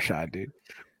us a water shot, dude.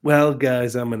 Well,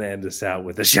 guys, I'm going to end this out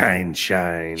with a shine.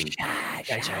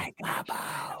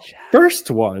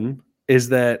 First one is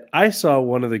that I saw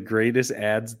one of the greatest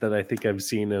ads that I think I've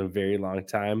seen in a very long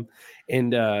time.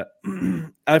 And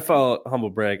I follow, humble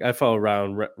brag, I follow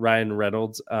Ryan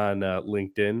Reynolds on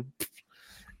LinkedIn.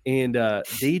 And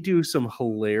they do some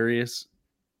hilarious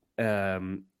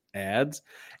ads.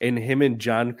 And him and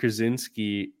John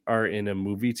Krasinski are in a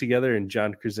movie together. And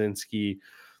John Krasinski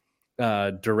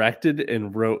directed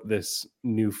and wrote this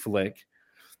new flick.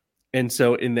 And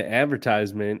so in the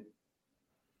advertisement,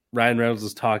 Ryan Reynolds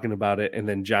is talking about it, and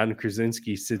then John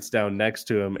Krasinski sits down next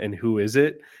to him, and who is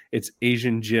it? It's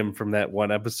Asian Jim from that one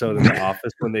episode of The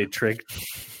Office when they tricked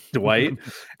Dwight.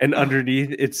 And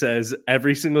underneath it says,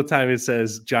 every single time it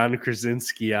says John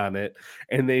Krasinski on it,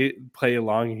 and they play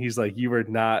along, and he's like, "You are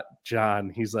not John."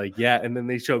 He's like, "Yeah." And then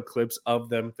they show clips of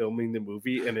them filming the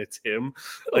movie, and it's him.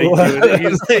 Like, dude,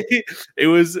 he's like, it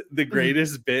was the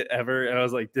greatest bit ever. And I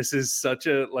was like, this is such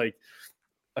a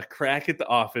crack at The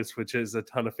Office, which has a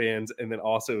ton of fans, and then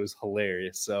also is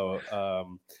hilarious. So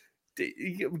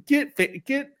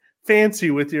get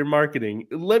fancy with your marketing.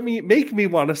 Make me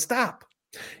want to stop,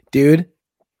 dude.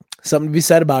 Something to be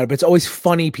said about it, but it's always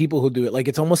funny people who do it. Like,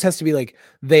 it almost has to be like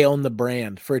they own the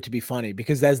brand for it to be funny,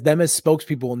 because as them as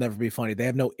spokespeople will never be funny. They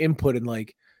have no input in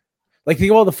like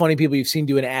think of all the funny people you've seen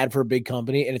do an ad for a big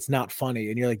company and it's not funny.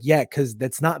 And you're like, yeah, because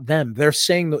that's not them. They're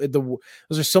saying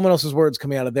those are someone else's words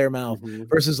coming out of their mouth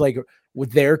versus like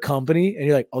with their company. And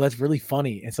you're like, oh, that's really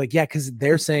funny. It's like, yeah, because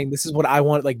they're saying this is what I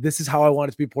want. Like, this is how I want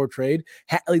it to be portrayed.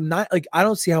 I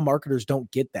don't see how marketers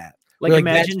don't get that. Like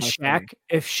imagine Shaq,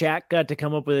 if Shaq got to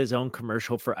come up with his own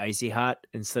commercial for Icy Hot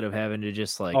instead of having to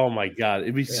just like, oh my God,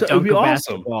 it'd be awesome.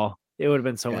 Basketball. It would have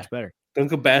been so much better.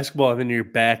 Dunk a basketball and then your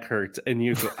back hurts and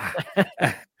you go,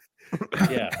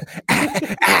 yeah.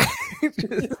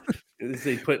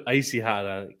 They put Icy Hot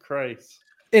on it. Christ.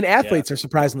 And athletes are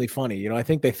surprisingly funny. You know, I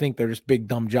think they think they're just big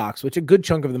dumb jocks, which a good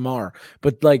chunk of them are.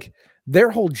 But like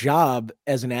their whole job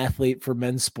as an athlete for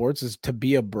men's sports is to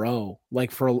be a bro.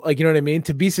 Like you know what I mean?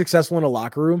 To be successful in a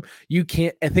locker room, you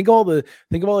can't. And think about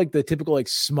like the typical like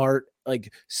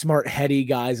smart heady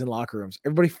guys in locker rooms.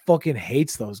 Everybody fucking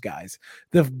hates those guys.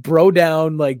 The bro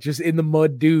down, like just in the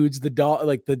mud dudes,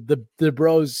 the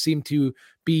bros seem to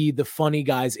be the funny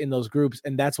guys in those groups,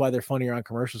 and that's why they're funnier on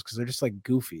commercials, because they're just like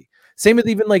goofy. Same with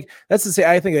even like that's to say,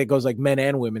 I think that goes like men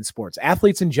and women's sports.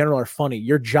 Athletes in general are funny.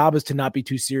 Your job is to not be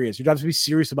too serious. Your job is to be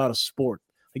serious about a sport.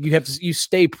 Like you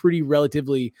stay pretty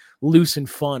relatively loose and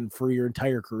fun for your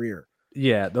entire career.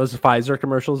 Yeah, those Pfizer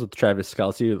commercials with Travis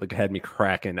Kelce had me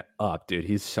cracking up, dude.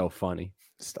 He's so funny.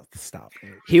 Stop.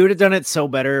 He would have done it so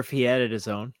better if he added his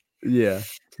own. Yeah.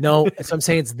 No, so I'm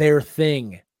saying it's their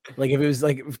thing. Like if it was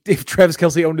like if Travis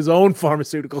Kelce owned his own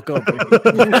pharmaceutical company.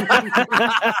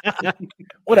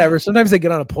 Whatever. Sometimes they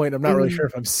get on a point. I'm not really sure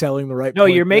if I'm selling the right. No,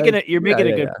 point. You're making a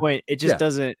good point. It just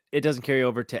doesn't carry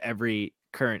over to every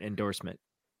current endorsement,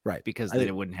 right? Because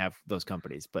they wouldn't have those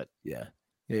companies. But I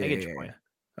get your point.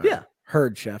 Yeah. Right.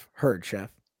 Heard, chef.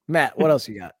 Matt, what else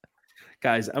you got?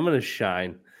 Guys, I'm gonna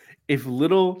shine. If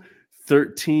little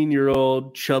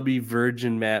 13-year-old chubby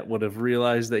virgin Matt would have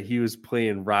realized that he was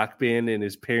playing Rock Band in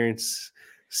his parents'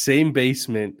 same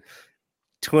basement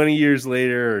 20 years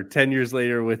later or 10 years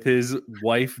later with his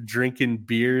wife drinking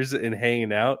beers and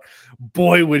hanging out,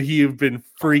 boy, would he have been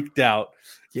freaked out.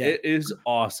 Yeah. It is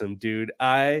awesome, dude.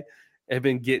 I have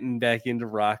been getting back into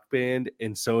Rock Band,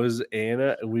 and so is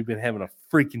Anna, and we've been having a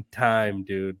freaking time,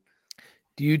 dude.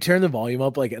 Do you turn the volume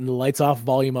up, like, and the lights off,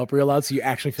 volume up real loud, so you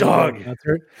actually feel like a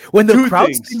concert? When the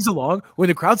crowd sings along,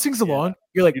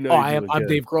 you're like, I'm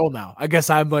Dave Grohl now. I guess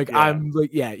I'm like,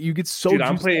 you get so. Dude,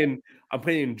 I'm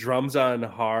playing drums on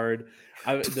hard.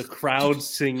 The crowd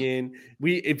singing.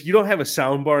 If you don't have a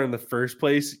sound bar in the first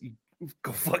place,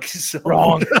 go fuck yourself.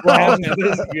 Wrong.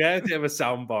 You have to have a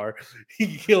sound bar.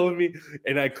 He killed me,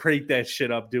 and I cranked that shit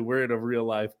up, dude. We're in a real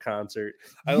live concert.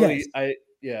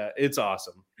 Yeah, it's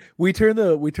awesome. We turn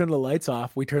the lights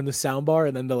off, we turn the sound bar,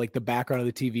 and then the background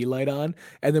of the TV light on,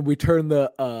 and then we turn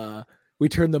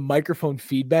the microphone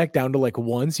feedback down to like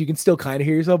 1, so you can still kind of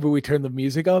hear yourself, but we turn the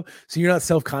music up so you're not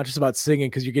self-conscious about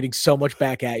singing because you're getting so much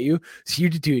back at you. So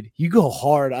you go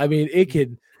hard. I mean, it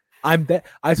can.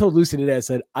 I told Lucy today, I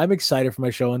said, I'm excited for my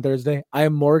show on Thursday. I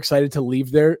am more excited to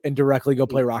leave there and directly go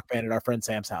play Rock Band at our friend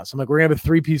Sam's house. I'm like, we're gonna have a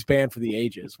 3-piece band for the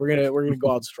ages. We're gonna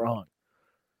go out strong.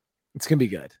 It's gonna be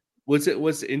good. What's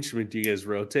the instrument do you guys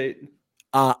rotate?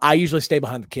 I usually stay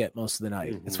behind the kit most of the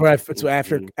night. It's where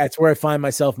I find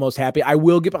myself most happy. I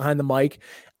will get behind the mic.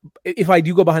 If I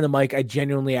do go behind the mic, I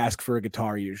genuinely ask for a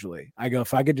guitar. Usually I go,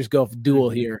 if I could just go dual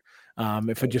here,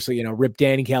 If I just, Rip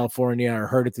Danny California or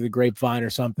Heard It Through the Grapevine or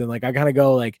something, like I kind of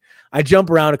go like I jump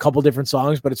around a couple different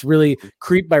songs, but it's really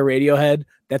Creep by Radiohead.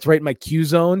 That's right in my Q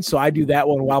zone. So I do that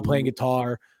one while playing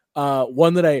guitar.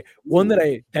 One that I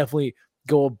definitely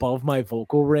go above my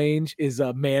vocal range is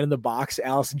Man in the Box,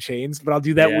 Alice in Chains, but I'll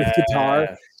do that with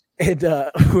guitar. And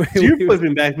so you're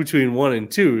flipping back between 1 and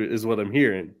 2 is what I'm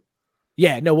hearing.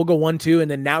 Yeah, no, we'll go 1, 2,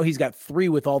 and then now he's got 3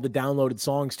 with all the downloaded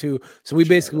songs too. So we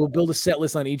basically will build a set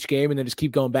list on each game and then just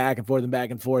keep going back and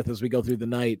forth as we go through the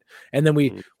night. And then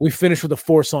we finish with a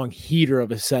 4-song heater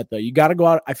of a set though. You got to go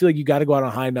out. I feel like you got to go out on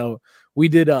a high note. We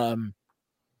did The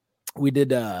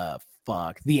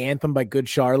Anthem by Good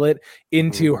Charlotte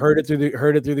into Heard It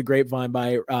Through the Grapevine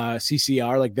by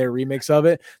CCR, like their remix of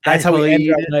it. That's how we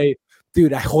ended our night.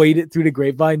 Dude, I Heard It Through the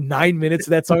Grapevine. 9 minutes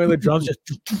of that song on the drums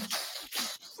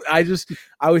just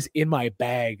I was in my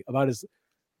bag about as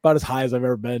high as I've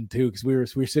ever been too, because we were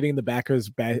sitting in the back of his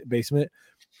basement,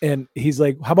 and he's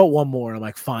like, "How about one more?" And I'm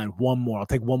like, "Fine, one more. I'll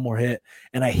take one more hit."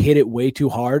 And I hit it way too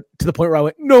hard to the point where I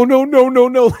went, "No!"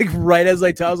 Like right as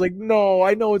I was like, "No,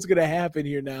 I know what's gonna happen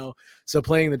here now." So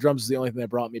playing the drums is the only thing that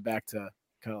brought me back to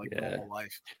kind of like normal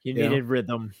life. You needed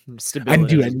rhythm,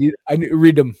 stability. I need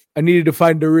rhythm. I needed to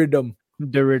find the rhythm.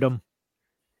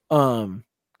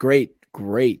 Great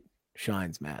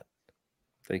shines, Matt.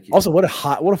 Thank you. Also, what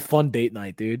a fun date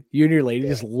night, dude. You and your lady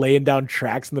just laying down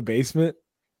tracks in the basement.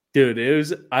 Dude,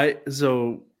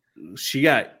 so she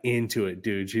got into it,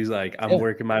 dude. She's like, I'm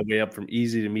working my way up from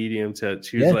easy to medium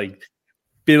she was like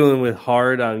fiddling with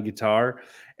hard on guitar.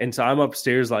 And so I'm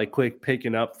upstairs like quick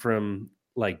picking up from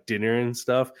like dinner and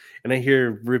stuff, and I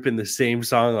hear ripping the same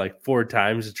song like 4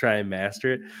 times to try and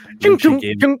master it.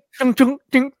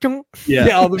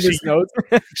 All the missed notes.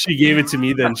 She gave it to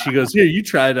me, then she goes, "Here, you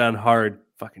try it on hard."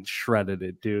 Fucking shredded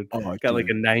it, dude. Got like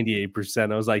a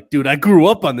 98%. I was like, dude, I grew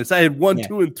up on this. I had 1,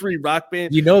 2, and 3 rock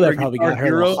bands. That probably got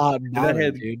her hot. And I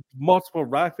had multiple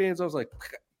rock bands. I was like,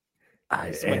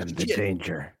 I am the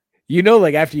danger.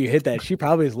 Like after you hit that, she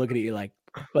probably is looking at you like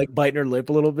biting her lip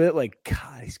a little bit, like,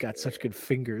 God, he's got such good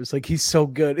fingers. Like he's so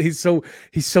good. He's so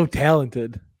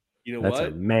talented. You know That's what?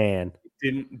 A man.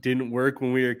 Didn't work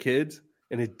when we were kids,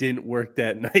 and it didn't work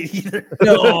that night either.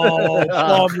 No,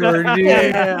 bummer, dude.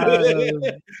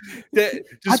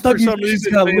 I thought for some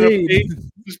reason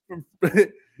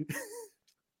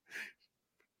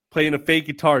playing a fake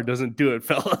guitar doesn't do it,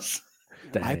 fellas.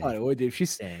 Dang. I thought it would, dude.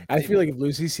 I feel like if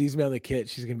Lucy sees me on the kit,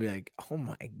 she's gonna be like, "Oh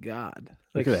my God,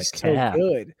 like look at that calf. So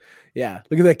good." Yeah,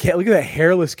 look at that cat. Look at that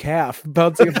hairless calf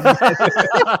bouncing.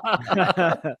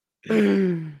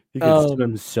 He can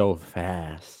swim so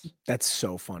fast. That's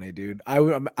so funny, dude.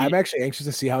 I'm actually anxious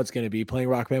to see how it's going to be playing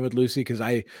Rock Band with Lucy, because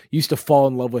I used to fall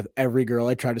in love with every girl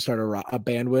I tried to start a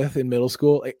band with in middle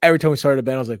school. Like every time we started a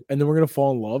band, I was like, and then we're gonna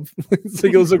fall in love. It's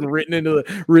like it was like written into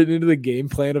the game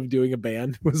plan of doing a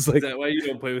band. It was like, is that why you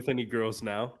don't play with any girls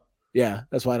now? Yeah,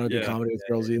 that's why I don't do comedy with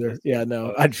girls either. Yeah,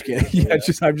 no, I'm just kidding. Yeah,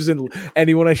 I'm just in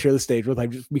anyone I share the stage with,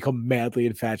 I've just become madly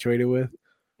infatuated with.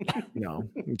 No,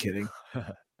 I'm kidding.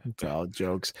 It's all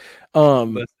jokes.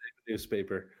 Unless the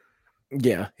newspaper.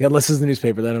 Yeah, unless it's the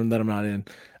newspaper that I'm not in.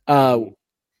 All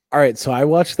right, so I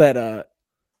watched that.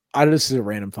 I know this is a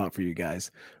random thought for you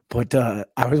guys, but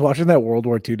I was watching that World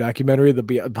War II documentary, the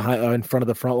behind in front of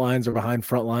the front lines or behind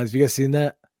front lines. Have you guys seen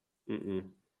that?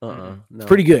 No. It's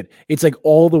pretty good. It's like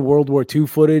all the World War II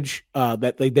footage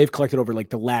that they've collected over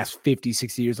like the last 50,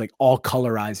 60 years, like all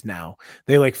colorized now.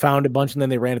 They like found a bunch and then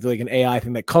they ran it through like an AI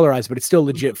thing that colorized, but it's still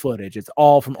legit footage. It's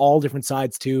all from all different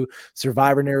sides too.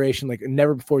 Survivor narration, like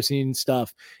never before seen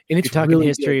stuff. And it's talking really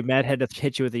history. good. Matt had to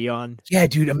hit you with a yawn. Yeah,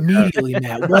 dude, immediately,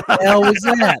 Matt. What the hell was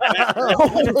that?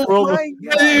 Oh my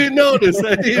God. I didn't notice.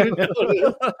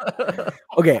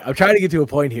 Okay, I'm trying to get to a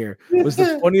point here. Was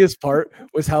the funniest part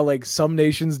was how like some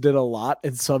nations did a lot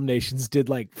and some nations did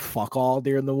like fuck all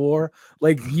during the war.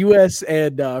 Like US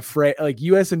and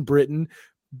US and Britain,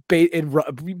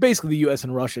 basically the US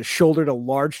and Russia shouldered a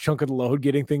large chunk of the load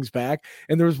getting things back.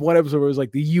 And there was one episode where it was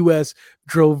like the US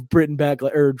drove Britain back,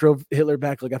 or drove Hitler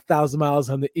back like 1,000 miles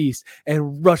on the east,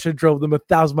 and Russia drove them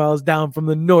 1,000 miles down from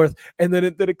the north. And then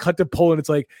it cut to Poland. It's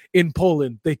like, in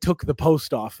Poland they took the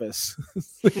post office.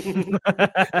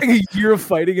 Like a year of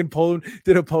fighting in Poland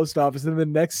did a post office. And then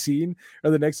the next scene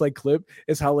or the next like clip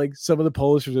is how like some of the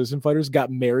Polish resistance fighters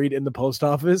got married in the post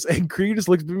office. And Krieg just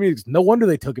looks at me and goes, no wonder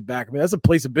they took it back. I mean, that's a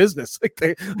place of business.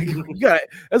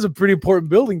 That's a pretty important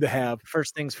building to have.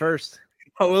 First things first.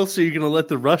 How else are you going to let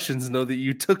the Russians know that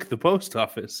you took the post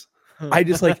office? I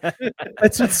just like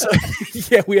that's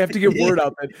what's yeah, we have to get word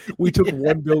out that we took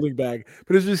one building back.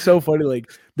 But it's just so funny.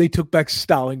 Like they took back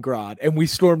Stalingrad and we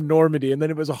stormed Normandy, and then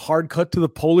it was a hard cut to the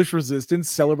Polish resistance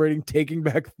celebrating taking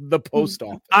back the post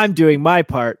office. I'm doing my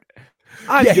part.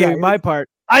 I'm doing my part.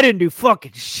 I didn't do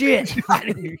fucking shit.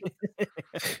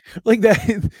 Like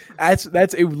that's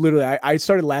it. Literally, I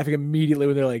started laughing immediately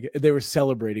when they're like they were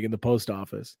celebrating in the post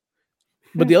office.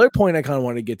 But the other point I kind of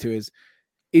wanted to get to is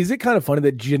it kind of funny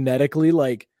that genetically,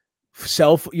 like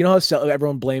you know how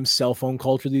everyone blames cell phone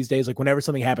culture these days? Like whenever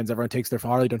something happens, everyone takes their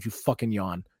phone. Harley, don't you fucking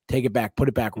yawn. Take it back. Put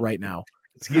it back right now.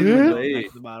 It's getting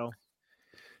late. The bottle.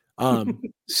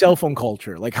 Cell phone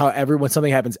culture, like how when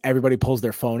something happens, everybody pulls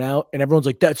their phone out and everyone's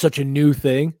like, that's such a new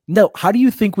thing. No, how do you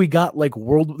think we got like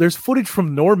there's footage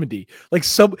from Normandy, like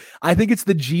I think it's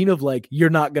the gene of like,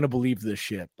 you're not going to believe this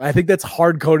shit. I think that's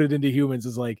hard coded into humans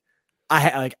is like,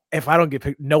 if I don't get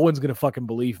picked, no one's going to fucking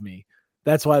believe me.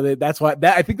 I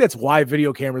think that's why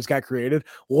video cameras got created.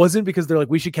 Wasn't because they're like,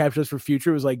 we should capture this for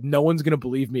future. It was like, no one's going to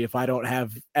believe me if I don't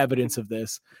have evidence of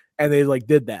this. And they like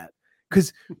did that.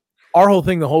 Cause our whole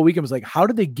thing the whole weekend was like, how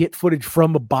did they get footage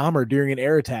from a bomber during an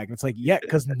air attack? And it's like, yeah,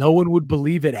 because no one would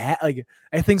believe it. Like,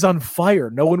 that thing's on fire.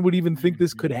 No one would even think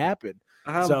this could happen.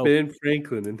 I'm Ben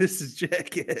Franklin, and this is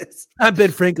Jackass. I'm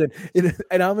Ben Franklin, and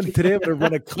today I'm going to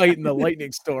run a kite in the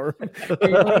lightning storm. But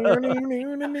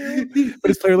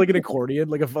it's playing like an accordion,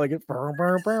 like a.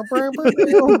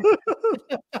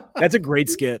 That's a great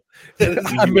skit.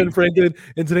 I'm Ben Franklin,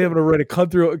 and today I'm going to run a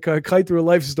kite through a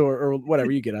life store or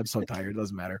whatever you get. I'm so tired. It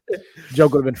doesn't matter.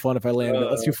 Joke would have been fun if I landed it.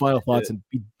 Let's do final thoughts and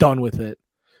be done with it.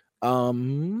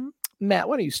 Matt,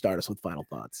 why don't you start us with final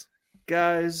thoughts,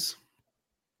 guys?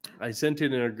 I sent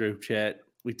it in our group chat.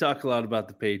 We talk a lot about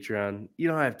the Patreon. You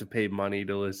don't have to pay money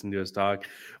to listen to us talk,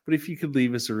 but if you could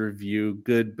leave us a review,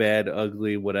 good, bad,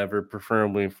 ugly, whatever,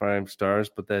 preferably 5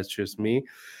 stars, but that's just me.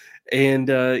 And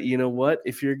you know what?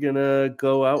 If you're going to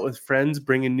go out with friends,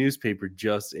 bring a newspaper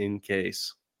just in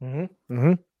case.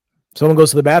 Someone goes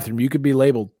to the bathroom, you could be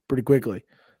labeled pretty quickly.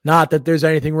 Not that there's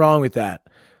anything wrong with that.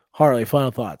 Harley,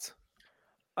 final thoughts.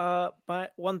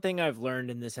 But one thing I've learned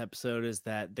in this episode is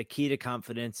that the key to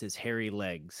confidence is hairy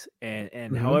legs,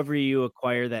 and however you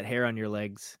acquire that hair on your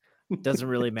legs doesn't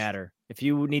really matter. If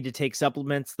you need to take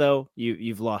supplements, though,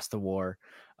 you've lost the war.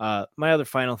 My other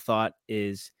final thought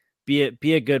is be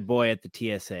a good boy at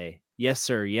the TSA. Yes,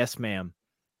 sir. Yes, ma'am.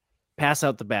 Pass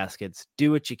out the baskets.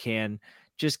 Do what you can.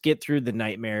 Just get through the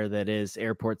nightmare that is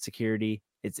airport security.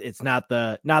 It's not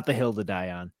the hill to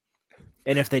die on.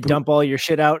 And if they dump all your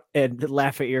shit out and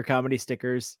laugh at your comedy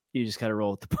stickers, you just gotta roll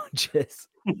with the punches.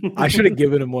 I should have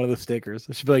given him one of the stickers.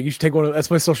 I should be like, you should take one of that's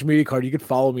my social media card. You could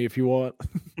follow me if you want.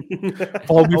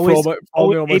 Follow me always, for all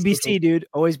my ABC, social. dude.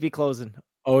 Always be closing.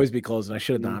 Always be closing. I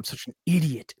should have done. I'm such an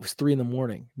idiot. It was 3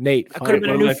 a.m. Nate, I could have been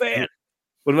a new fan.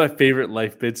 One of my favorite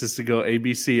life bits is to go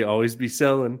ABC, always be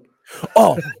selling.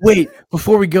 Oh, wait,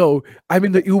 before we go, I'm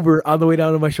in the Uber on the way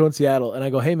down to my show in Seattle, and I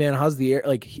go, hey, man, how's the air?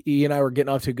 Like, he and I were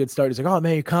getting off to a good start. He's like, oh,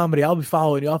 man, your comedy, I'll be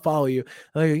following you. I'll follow you.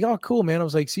 And I go, oh, cool, man. I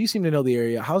was like, so you seem to know the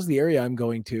area. How's the area I'm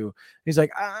going to? He's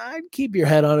like, I'd keep your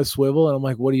head on a swivel. And I'm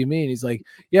like, what do you mean? He's like,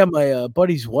 yeah, my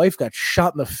buddy's wife got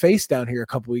shot in the face down here a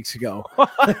couple weeks ago.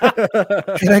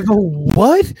 And I go,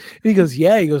 what? And he goes,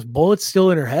 yeah. He goes, bullet's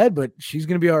still in her head, but she's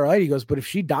going to be all right. He goes, but if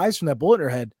she dies from that bullet in her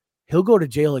head, he'll go to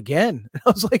jail again. And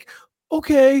I was like,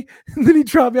 okay. And then he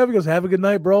dropped me off. He goes, have a good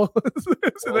night, bro.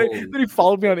 Then he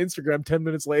followed me on Instagram 10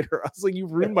 minutes later. I was like, you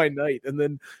ruined my night. And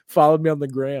then followed me on the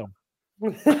gram.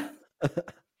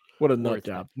 What a nut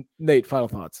job. Nate, final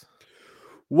thoughts.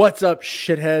 What's up,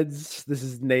 shitheads? This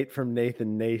is Nate from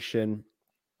Nathan Nation.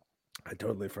 I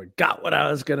totally forgot what I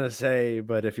was going to say,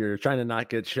 but if you're trying to not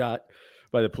get shot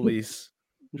by the police,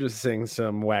 just sing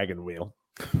some Wagon Wheel.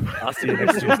 I'll see you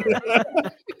next Tuesday.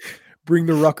 Bring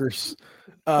the ruckers.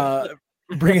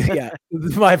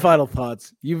 My final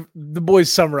thoughts. The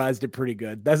boys summarized it pretty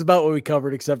good. That's about what we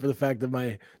covered, except for the fact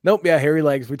that hairy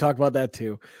legs. We talked about that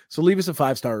too. So leave us a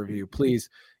 5-star review, please.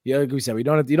 Yeah, like we said, you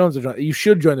don't have to join. You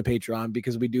should join the Patreon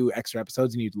because we do extra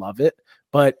episodes and you'd love it.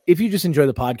 But if you just enjoy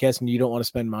the podcast and you don't want to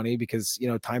spend money because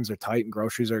times are tight and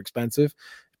groceries are expensive,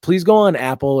 please go on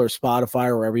Apple or Spotify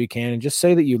or wherever you can and just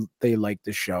say that they like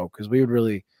the show because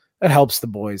that helps the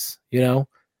boys, And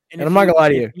I'm not gonna lie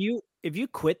to you. If you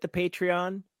quit the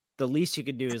Patreon, the least you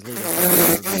could do is leave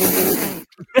us.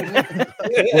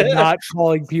 We're not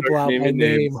calling people out by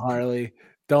name, Harley.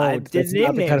 Don't. I didn't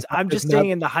name names. I'm just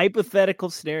saying in the hypothetical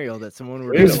scenario that someone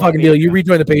would. Here's a fucking deal. You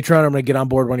rejoin the Patreon, I'm going to get on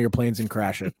board one of your planes and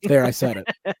crash it. There, I said it.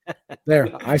 There,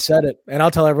 I said it. And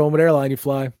I'll tell everyone what airline you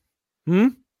fly.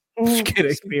 Just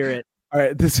kidding. Spirit. All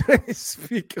right, this and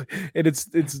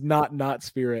it's not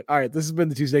Spirit. All right, this has been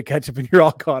the Tuesday catch up, and you're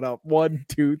all caught up. 1,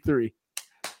 2, 3.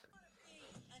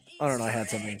 I don't know. I had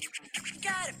something.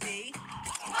 Gotta be.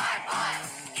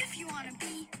 If you want to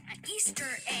be an Easter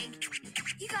egg,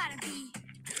 you gotta be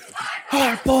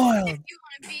hard boiled. If you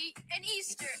want to be an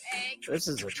Easter egg, This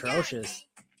is atrocious.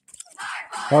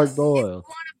 Hard boiled.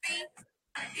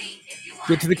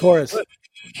 Get to the chorus.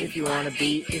 If you want to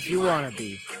be, if you want to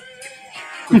be.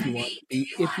 If you want to be,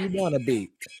 if you want to be.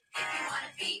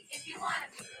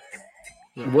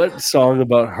 What song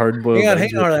about hard boiled?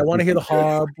 Hang on. I want to hear the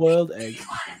hard boiled eggs.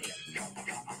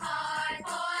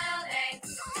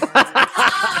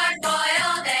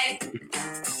 hard-boiled egg.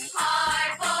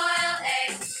 Hard-boiled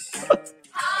egg.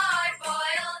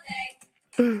 Hard-boiled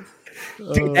egg.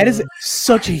 Dude, that is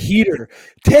such a heater.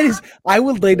 That is, I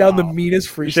would lay down the meanest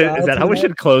freestyle. Is that how we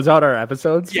should close out our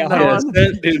episodes? Yeah,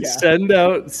 dude.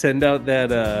 Yeah. Send out that.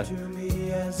 To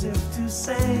me as if to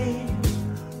say,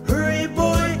 hurry,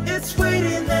 boy, it's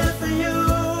waiting there for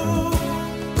you.